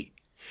party?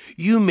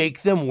 You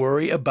make them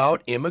worry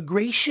about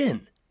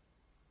immigration.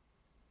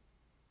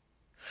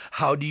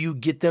 How do you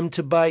get them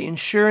to buy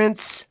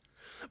insurance?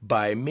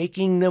 By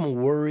making them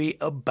worry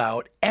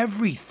about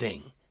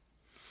everything.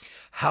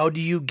 How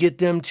do you get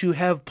them to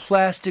have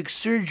plastic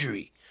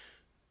surgery?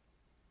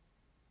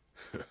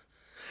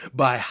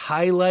 By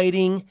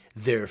highlighting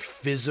their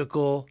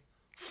physical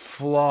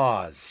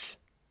flaws.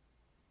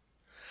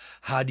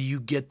 How do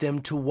you get them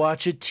to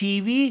watch a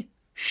TV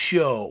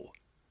show?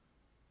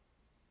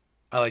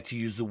 I like to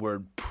use the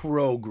word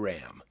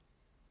program.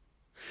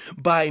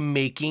 By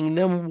making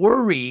them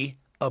worry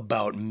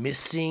about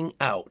missing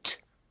out.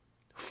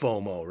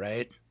 FOMO,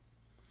 right?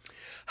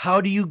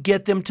 How do you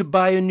get them to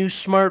buy a new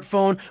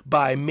smartphone?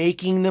 By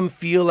making them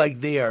feel like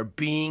they are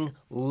being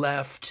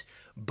left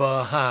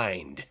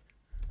behind.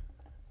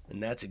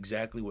 And that's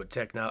exactly what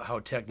how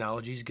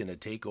technology is going to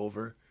take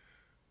over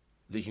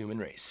the human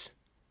race.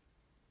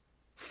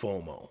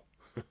 FOMO.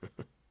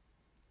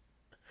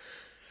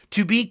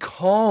 To be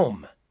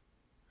calm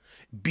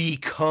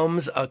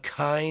becomes a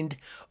kind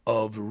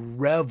of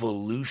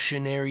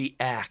revolutionary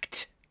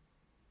act.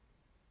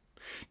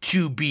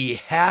 To be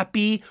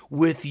happy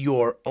with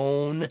your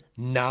own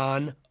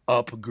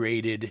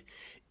non-upgraded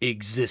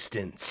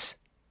existence.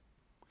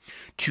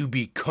 To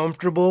be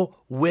comfortable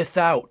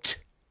without.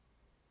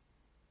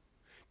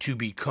 To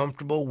be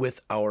comfortable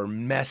with our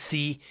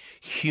messy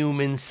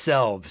human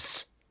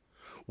selves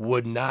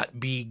would not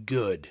be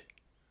good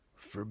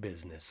for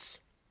business.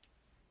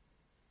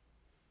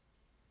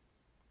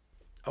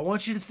 I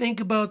want you to think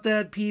about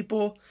that,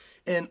 people.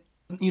 And,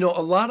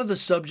 a lot of the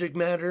subject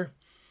matter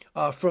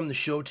from the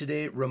show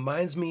today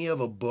reminds me of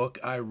a book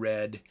I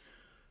read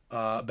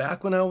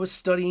back when I was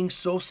studying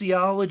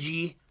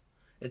sociology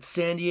at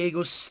San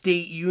Diego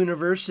State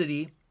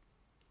University.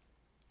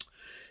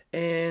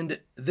 And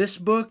this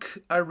book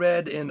I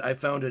read, and I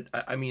found it,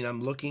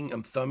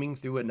 I'm thumbing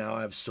through it now.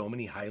 I have so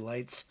many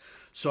highlights.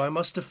 So I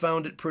must have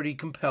found it pretty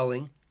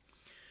compelling.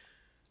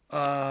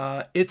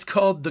 It's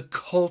called The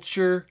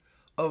Culture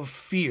of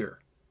Fear.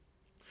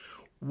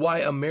 Why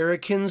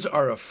Americans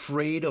are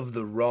afraid of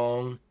the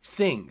wrong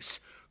things.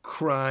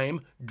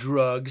 Crime,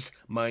 drugs,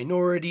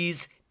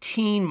 minorities,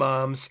 teen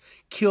moms,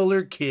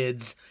 killer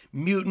kids,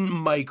 mutant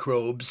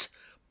microbes,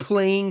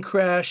 plane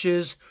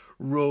crashes,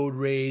 road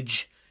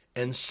rage,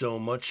 and so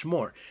much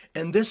more.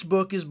 And this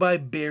book is by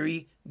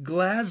Barry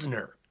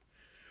Glasner,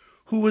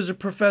 who was a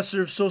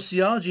professor of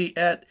sociology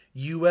at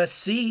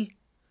USC.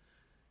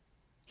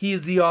 He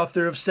is the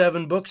author of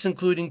 7 books,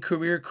 including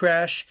Career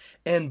Crash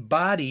and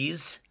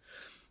Bodies.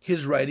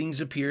 His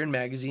writings appear in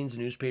magazines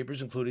and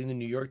newspapers, including the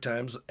New York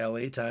Times,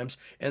 LA Times,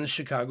 and the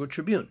Chicago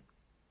Tribune.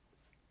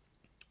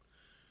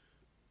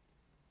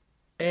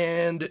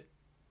 And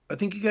I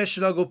think you guys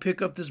should all go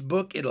pick up this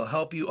book. It'll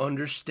help you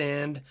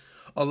understand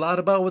a lot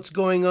about what's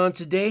going on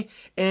today,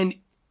 and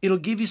it'll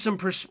give you some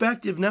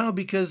perspective now,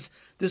 because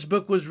this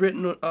book was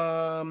written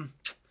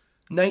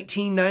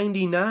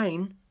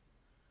 1999,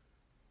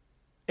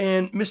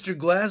 and Mr.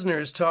 Glasner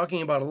is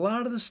talking about a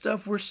lot of the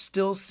stuff we're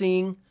still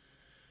seeing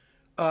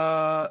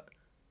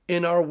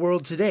in our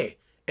world today,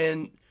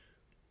 and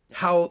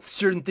how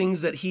certain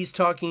things that he's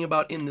talking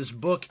about in this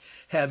book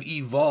have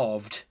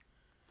evolved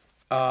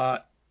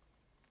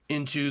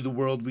into the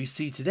world we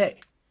see today.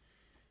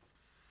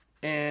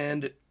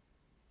 And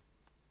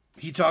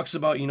he talks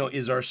about,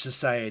 is our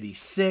society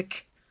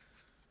sick?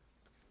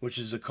 Which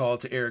is a call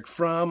to Eric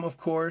Fromm, of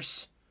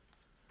course.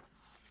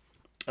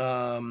 He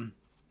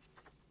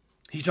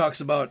talks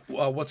about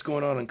what's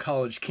going on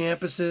college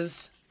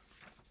campuses.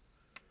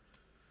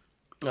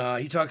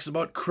 He talks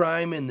about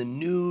crime in the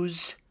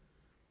news,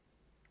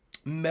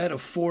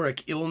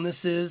 metaphoric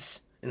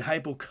illnesses and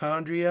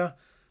hypochondria,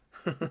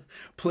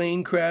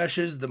 plane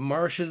crashes, the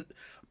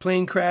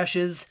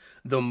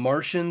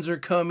Martians are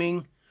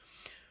coming,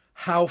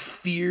 how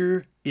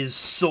fear is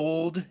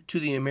sold to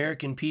the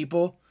American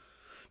people,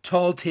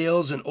 tall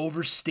tales and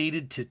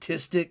overstated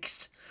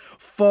statistics,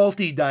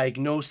 faulty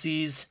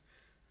diagnoses,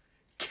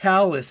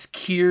 callous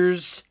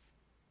cures,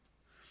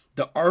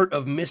 the art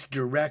of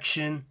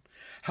misdirection,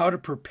 how to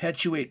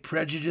perpetuate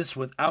prejudice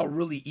without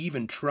really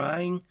even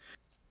trying.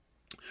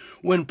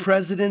 When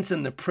presidents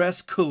and the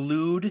press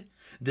collude,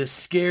 the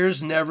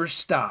scares never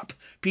stop.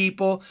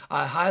 People,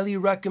 I highly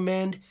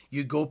recommend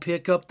you go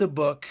pick up the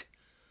book,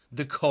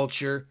 The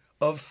Culture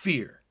of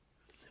Fear,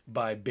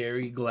 by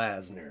Barry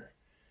Glasner.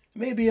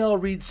 Maybe I'll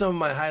read some of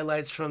my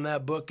highlights from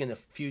that book in a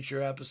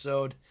future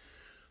episode.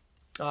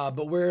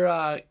 But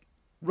we're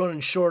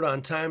running short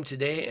on time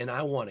today, and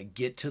I want to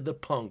get to the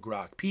punk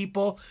rock.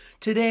 People,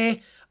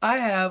 today I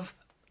have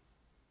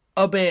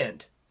a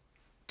band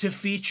to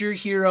feature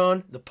here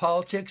on the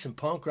Politics and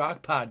Punk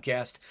Rock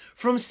Podcast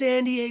from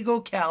San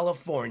Diego,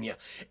 California.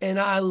 And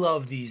I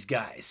love these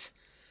guys.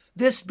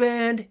 This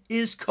band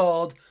is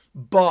called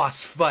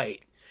Boss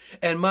Fight.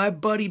 And my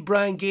buddy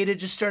Brian Gaeta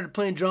just started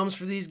playing drums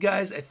for these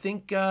guys. I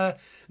think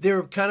they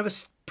were kind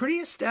of pretty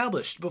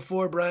established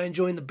before Brian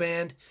joined the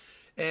band.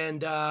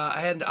 And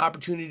I had an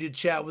opportunity to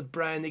chat with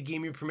Brian. They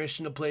gave me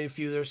permission to play a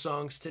few of their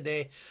songs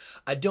today.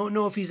 I don't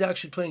know if he's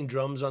actually playing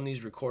drums on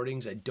these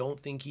recordings. I don't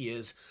think he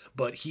is,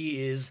 but he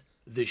is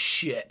the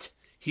shit.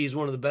 He's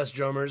one of the best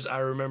drummers I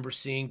remember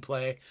seeing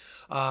play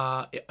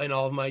in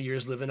all of my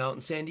years living out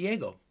in San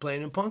Diego,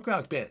 playing in punk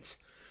rock bands.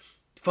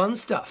 Fun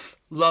stuff.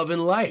 Love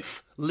and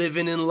life.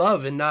 Living in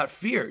love and not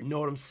fear. Know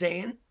what I'm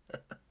saying?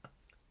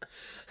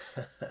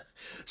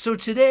 So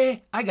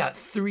today, I got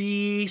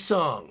 3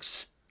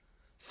 songs.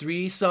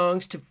 3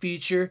 songs to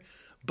feature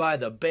by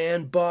the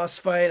band Boss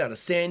Fight out of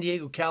San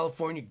Diego,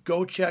 California.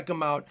 Go check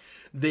them out.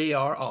 They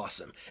are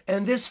awesome.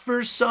 And this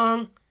first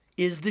song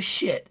is the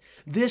shit.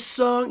 This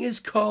song is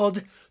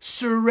called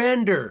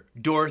Surrender,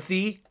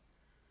 Dorothy.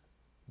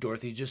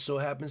 Dorothy just so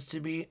happens to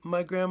be my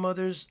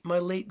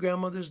late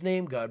grandmother's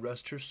name. God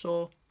rest her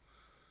soul.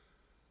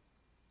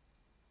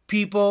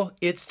 People,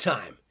 it's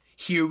time.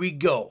 Here we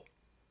go.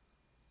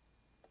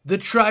 The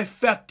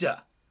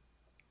trifecta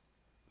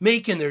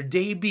making their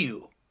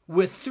debut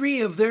with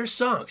 3 of their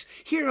songs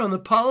here on the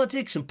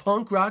Politics and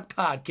Punk Rock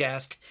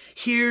Podcast.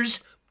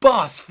 Here's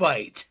Boss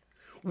Fight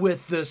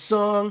with the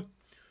song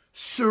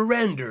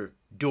Surrender,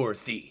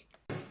 Dorothy.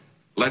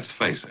 Let's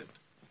face it,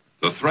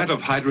 the threat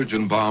of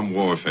hydrogen bomb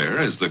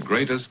warfare is the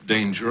greatest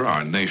danger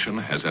our nation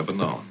has ever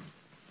known.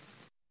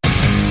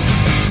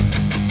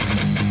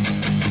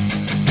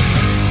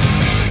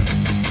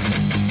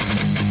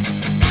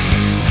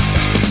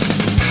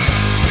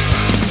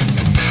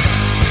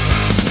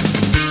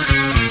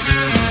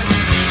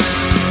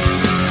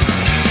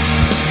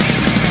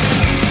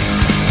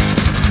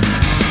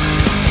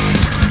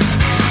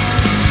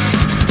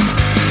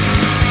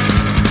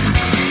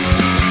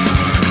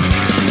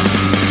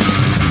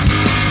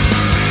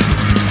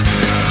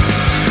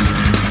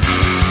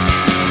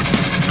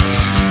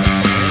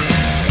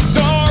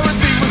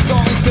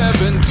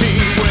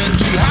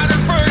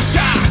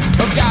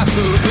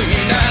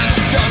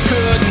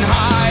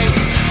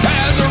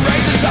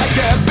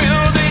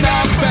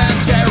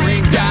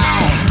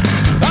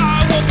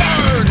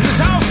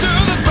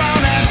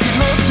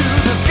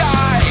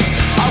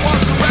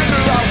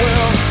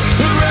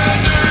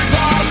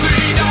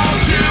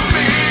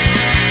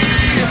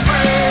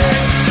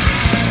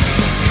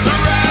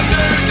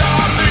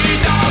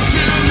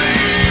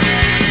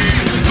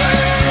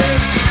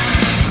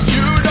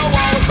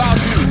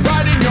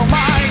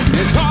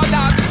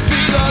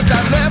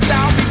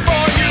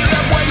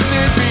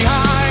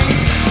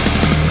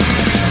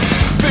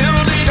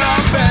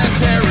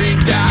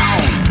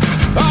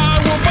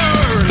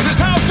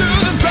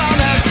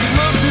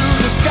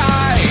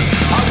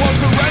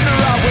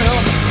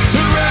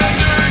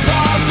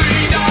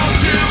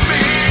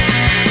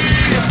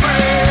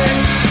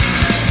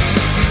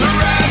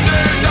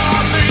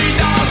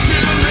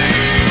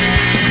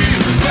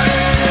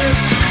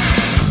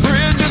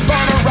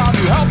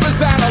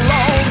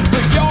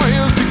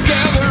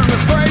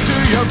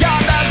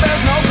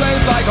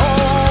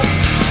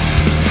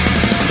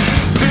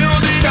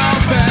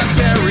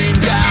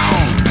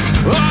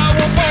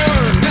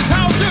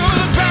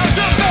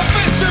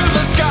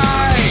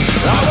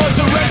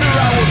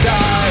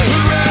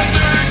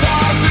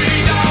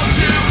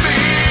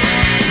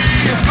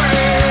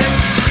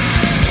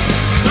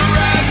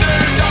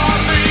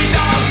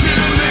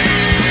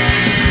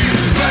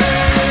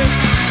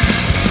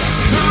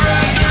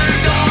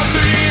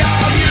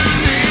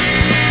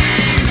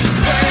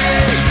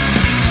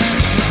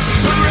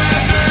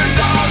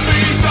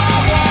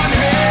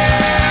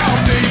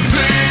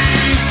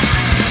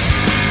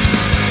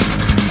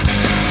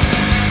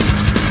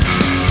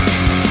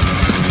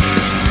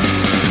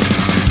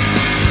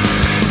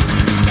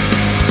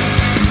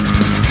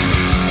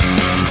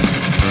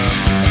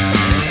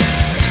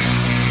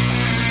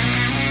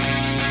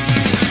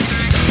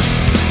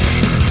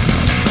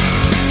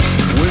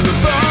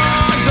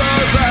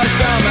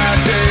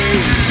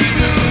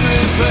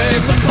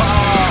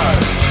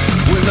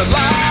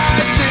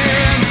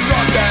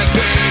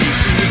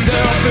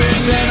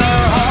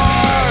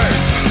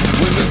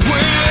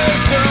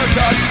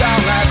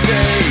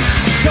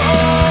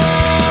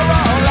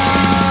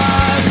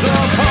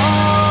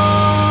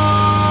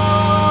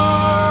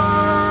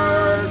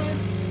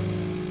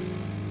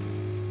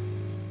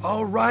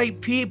 right,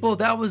 people,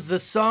 that was the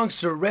song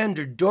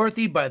Surrender,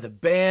 Dorothy by the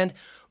band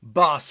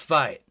Boss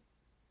Fight.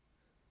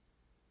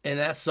 And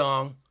that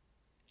song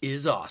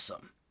is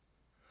awesome.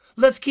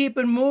 Let's keep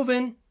it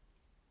moving.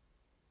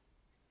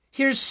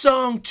 Here's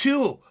song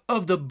 2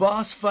 of the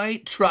Boss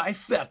Fight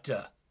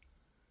trifecta.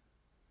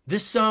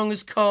 This song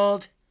is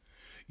called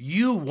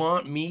You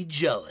Want Me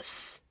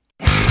Jealous.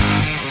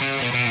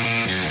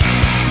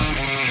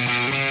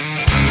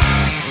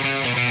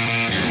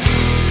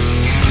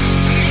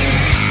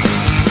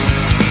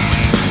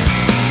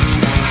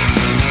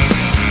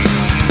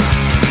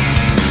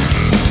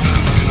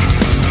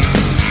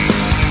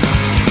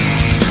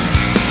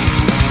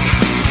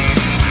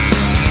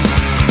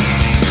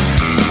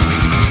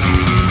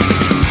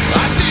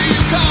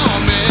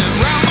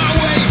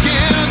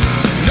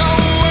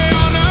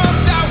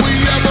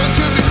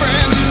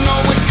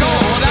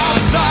 Going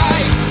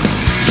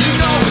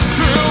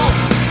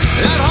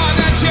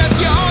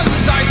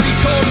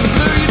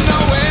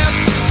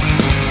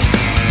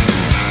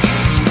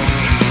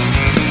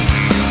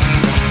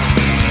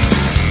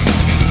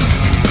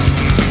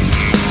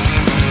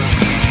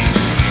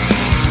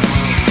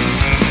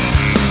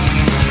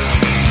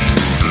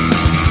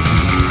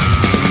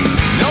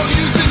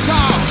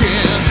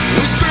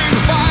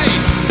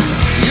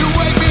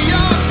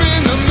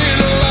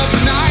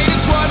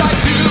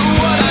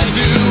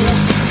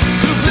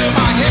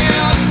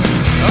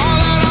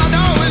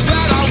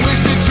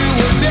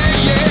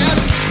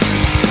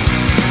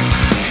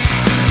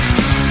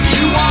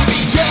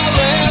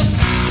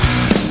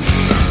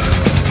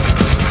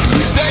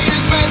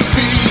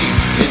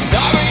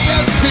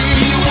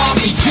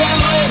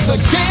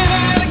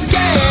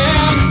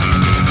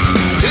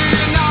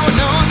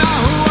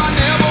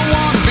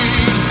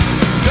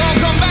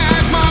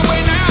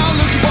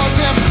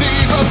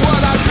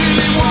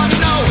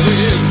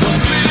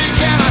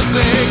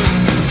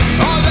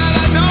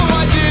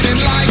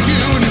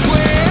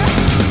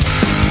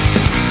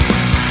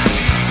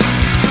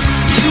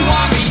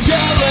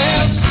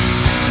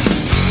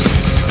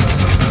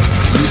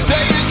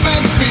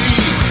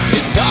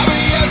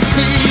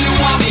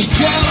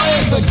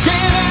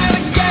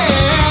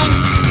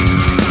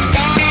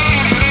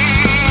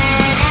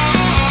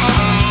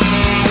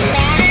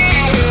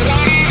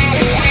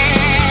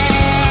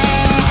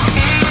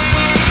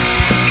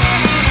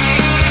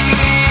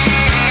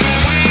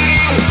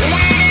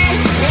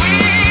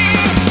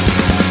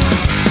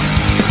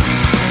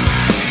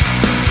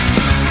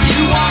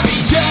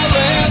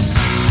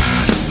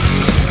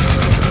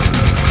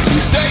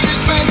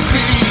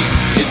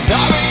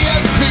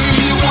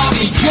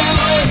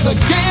us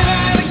again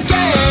and again.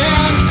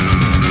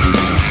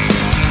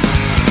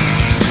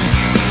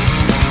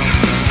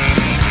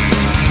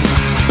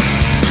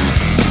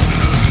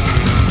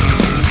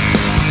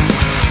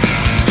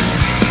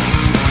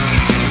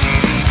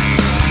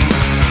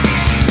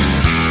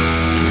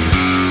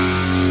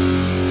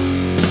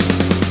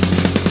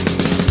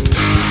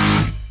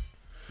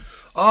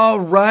 All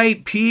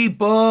right,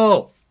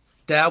 people.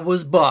 That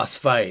was Boss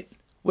Fight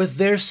with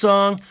their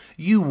song,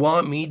 You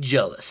Want Me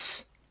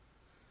Jealous.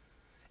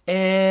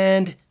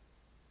 And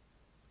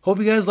hope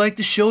you guys liked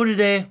the show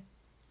today.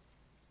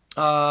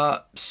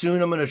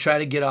 Soon I'm going to try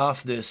to get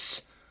off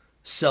this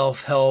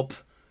self-help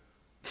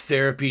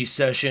therapy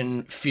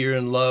session, fear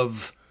and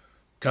love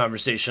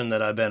conversation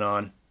that I've been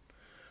on.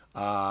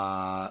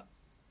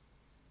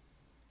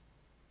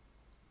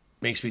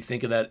 Makes me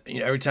think of that.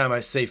 Every time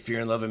I say fear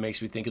and love, it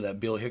makes me think of that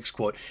Bill Hicks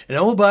quote. And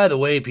oh, by the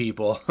way,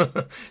 people,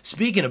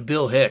 speaking of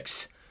Bill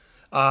Hicks,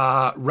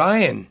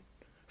 Ryan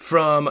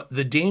from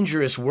the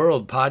Dangerous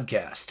World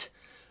podcast,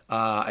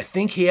 I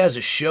think he has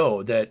a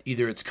show that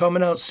either it's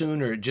coming out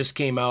soon or it just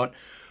came out,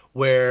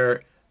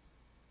 where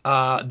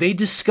they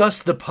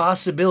discuss the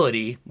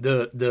possibility,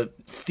 the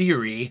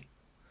theory,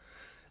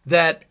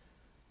 that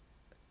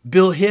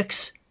Bill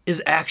Hicks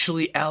is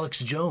actually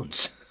Alex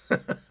Jones.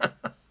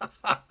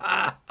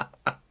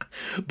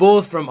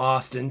 Both from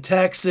Austin,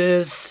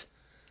 Texas,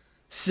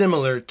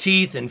 similar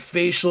teeth and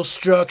facial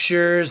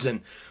structures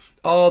and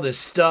all this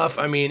stuff.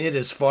 I mean, it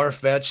is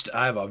far-fetched.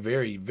 I have a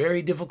very,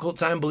 very difficult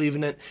time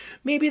believing it.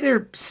 Maybe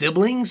they're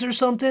siblings or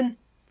something.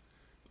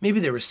 Maybe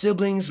they were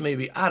siblings.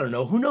 Maybe, I don't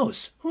know. Who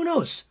knows? Who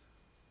knows?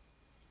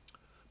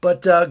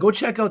 But go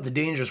check out the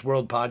Dangerous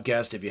World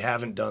podcast if you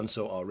haven't done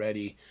so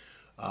already.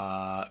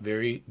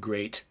 Very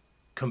great,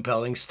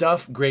 compelling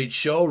stuff. Great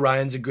show.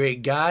 Ryan's a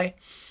great guy.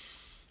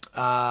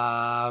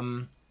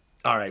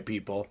 All right,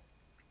 people.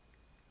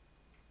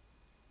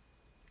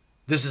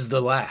 This is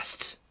the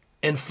last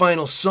and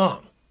final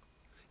song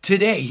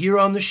today here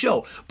on the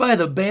show by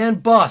the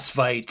band Boss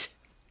Fight.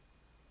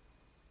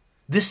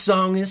 This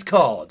song is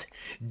called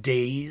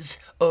Days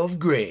of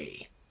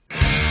Grey.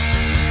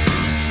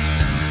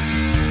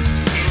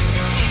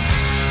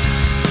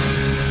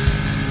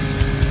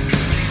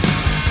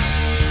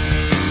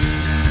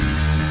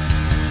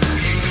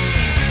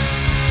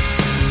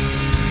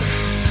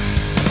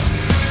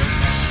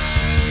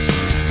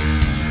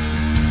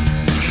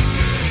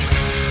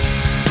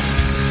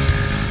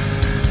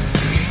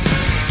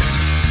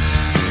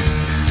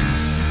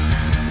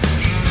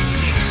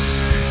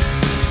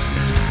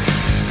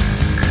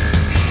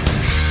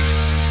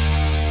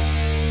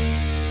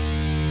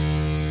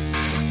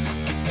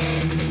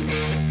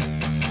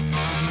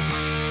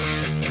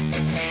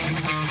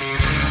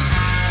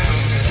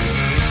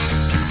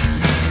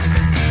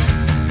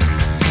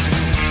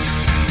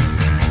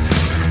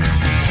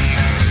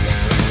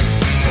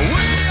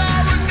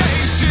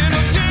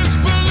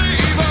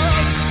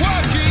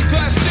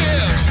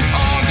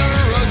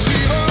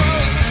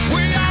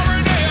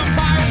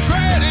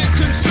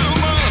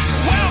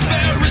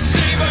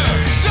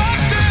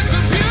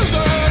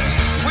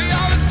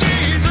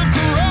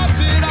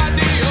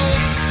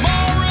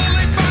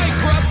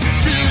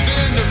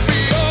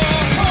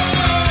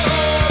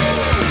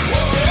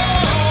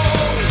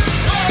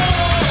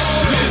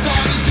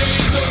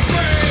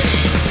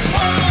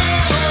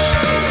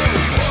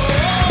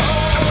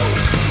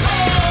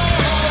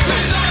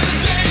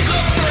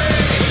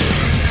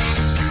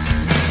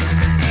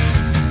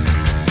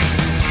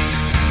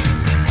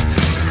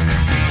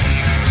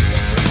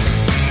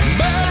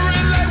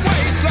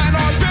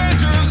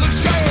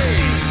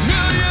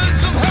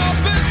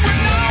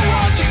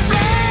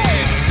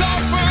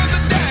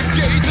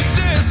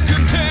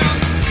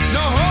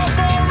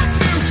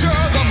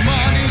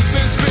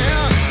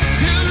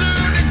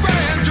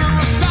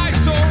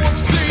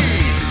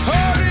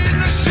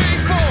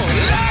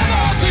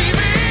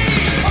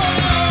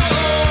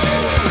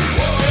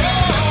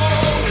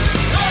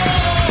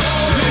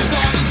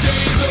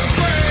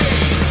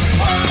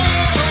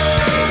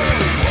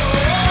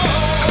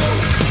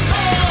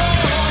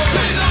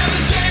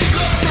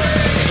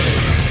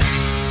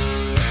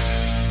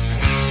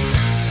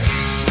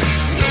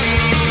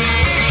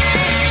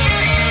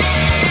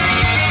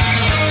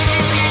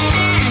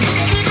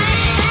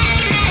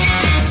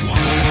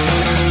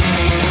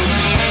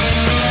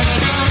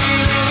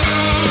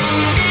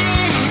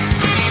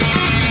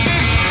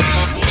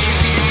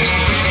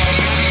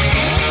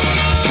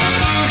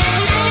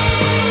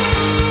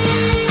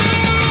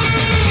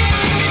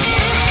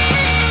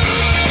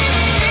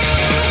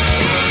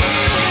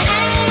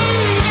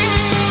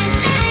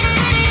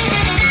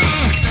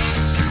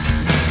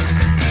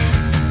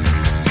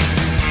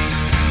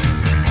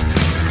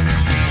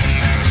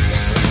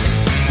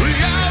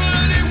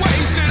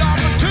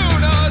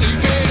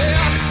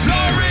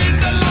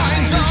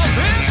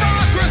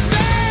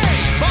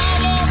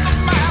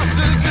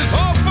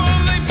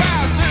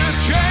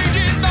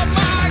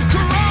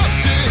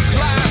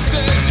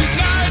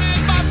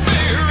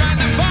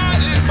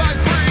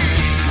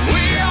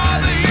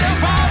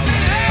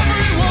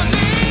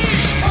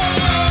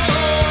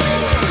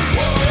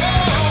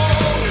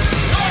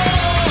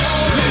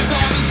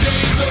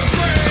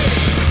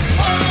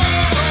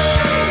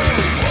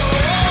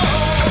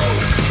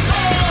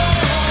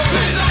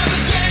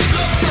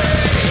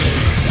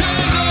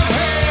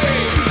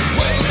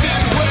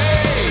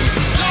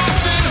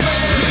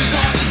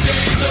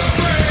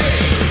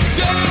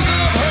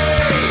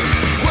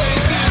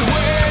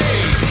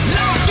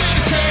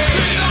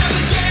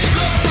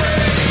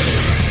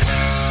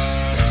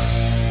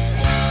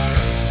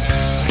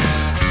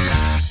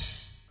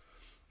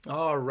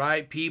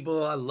 right,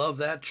 people. I love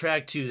that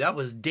track too. That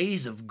was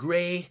Days of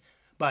Gray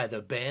by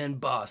the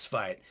band Boss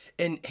Fight.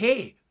 And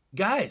hey,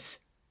 guys,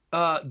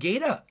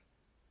 Gata,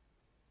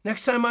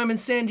 next time I'm in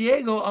San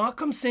Diego, I'll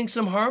come sing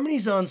some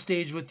harmonies on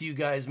stage with you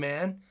guys,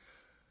 man.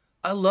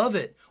 I love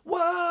it.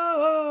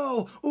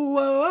 Whoa,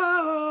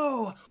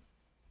 whoa.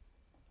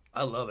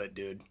 I love it,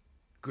 dude.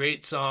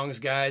 Great songs,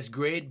 guys.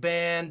 Great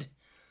band.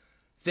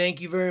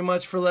 Thank you very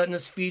much for letting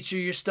us feature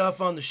your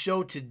stuff on the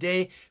show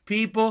today.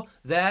 People,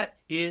 that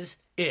is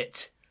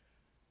it.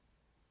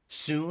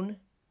 Soon,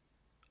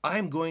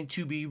 I'm going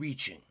to be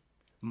reaching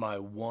my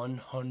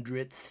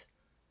 100th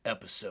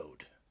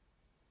episode.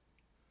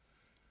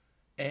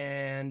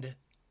 And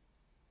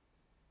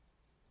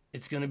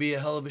it's going to be a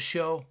hell of a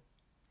show.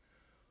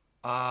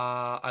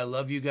 I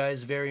love you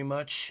guys very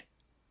much.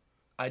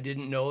 I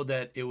didn't know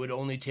that it would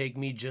only take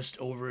me just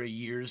over a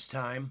year's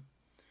time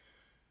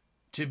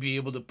to be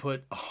able to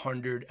put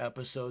 100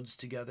 episodes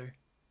together.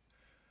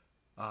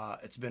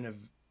 It's been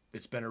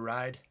a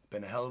ride,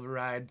 been a hell of a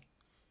ride.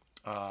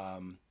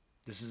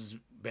 This has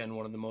been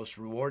one of the most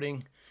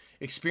rewarding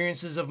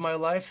experiences of my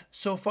life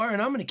so far,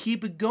 and I'm going to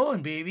keep it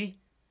going, baby.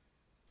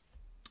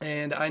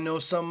 And I know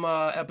some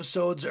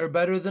episodes are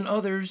better than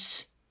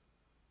others,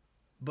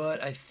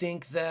 but I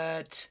think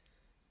that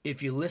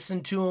if you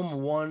listen to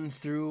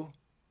them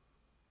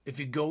if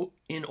you go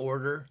in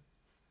order,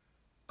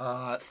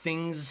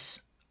 things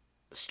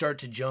start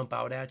to jump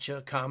out at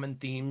you. Common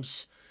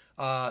themes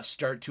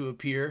start to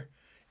appear,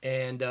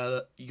 and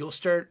you'll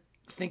start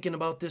thinking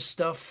about this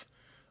stuff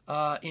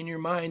in your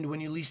mind when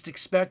you least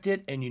expect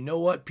it. And you know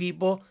what,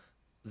 people?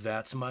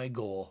 That's my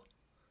goal.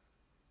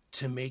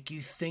 To make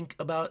you think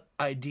about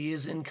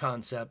ideas and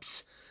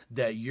concepts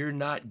that you're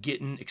not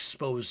getting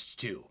exposed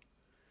to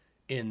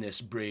in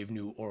this brave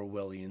new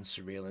Orwellian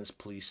surveillance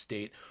police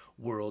state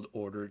world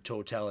order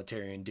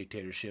totalitarian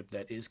dictatorship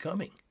that is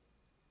coming.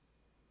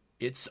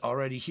 It's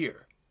already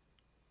here,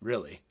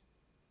 really.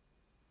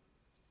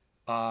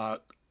 Go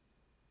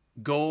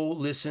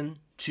listen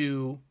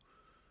to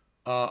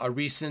a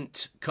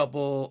recent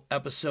couple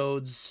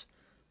episodes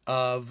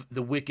of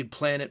the Wicked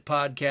Planet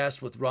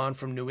podcast with Ron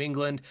from New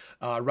England,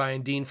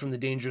 Ryan Dean from the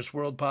Dangerous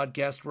World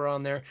podcast were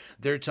on there.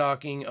 They're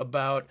talking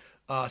about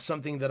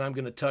something that I'm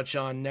going to touch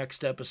on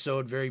next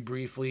episode very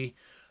briefly.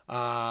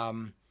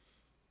 Bill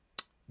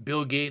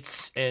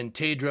Gates and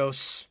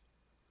Tedros,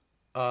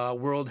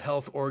 World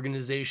Health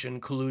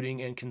Organization,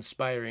 colluding and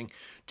conspiring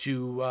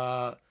to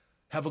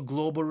have a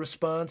global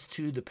response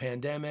to the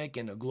pandemic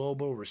and a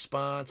global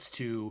response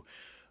to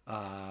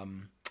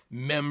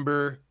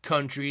member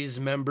countries,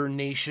 member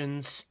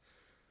nations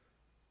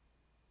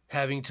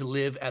having to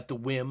live at the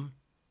whim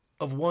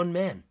of one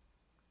man,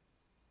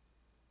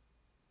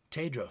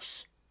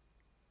 Tedros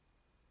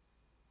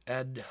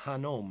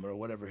Adhanom, or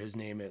whatever his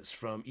name is,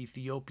 from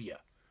Ethiopia.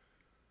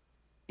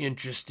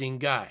 Interesting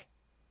guy.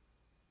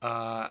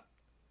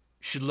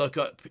 Should look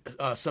up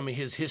some of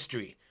his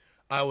history.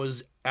 I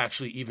was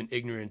actually even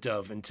ignorant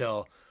of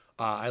until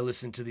I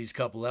listened to these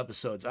couple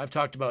episodes. I've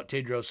talked about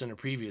Tedros in a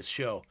previous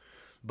show,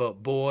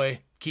 but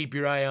boy, keep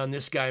your eye on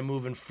this guy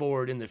moving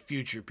forward in the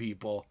future,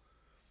 people.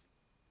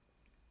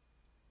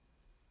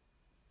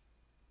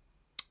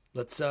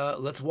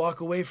 Let's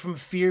walk away from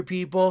fear,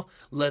 people.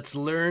 Let's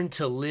learn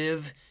to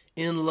live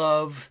in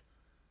love.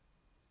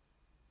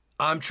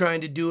 I'm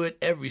trying to do it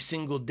every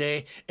single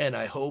day, and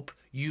I hope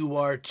you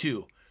are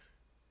too.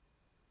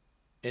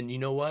 And you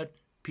know what,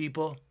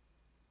 people?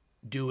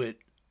 Do it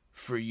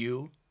for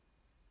you.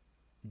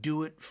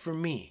 Do it for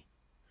me.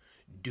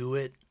 Do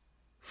it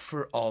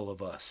for all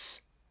of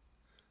us.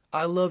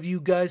 I love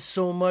you guys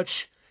so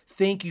much.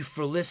 Thank you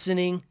for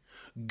listening.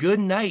 Good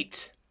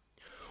night.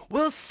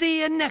 We'll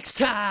see you next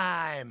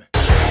time.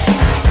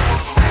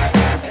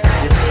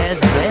 This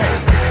has been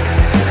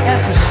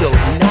episode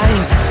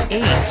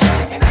 98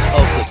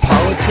 of the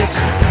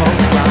Politics and Punk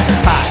Rock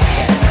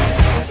Podcast,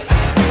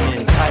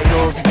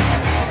 entitled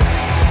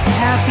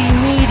Happy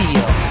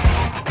Medium.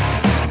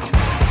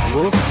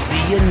 We'll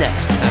see you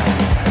next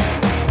time.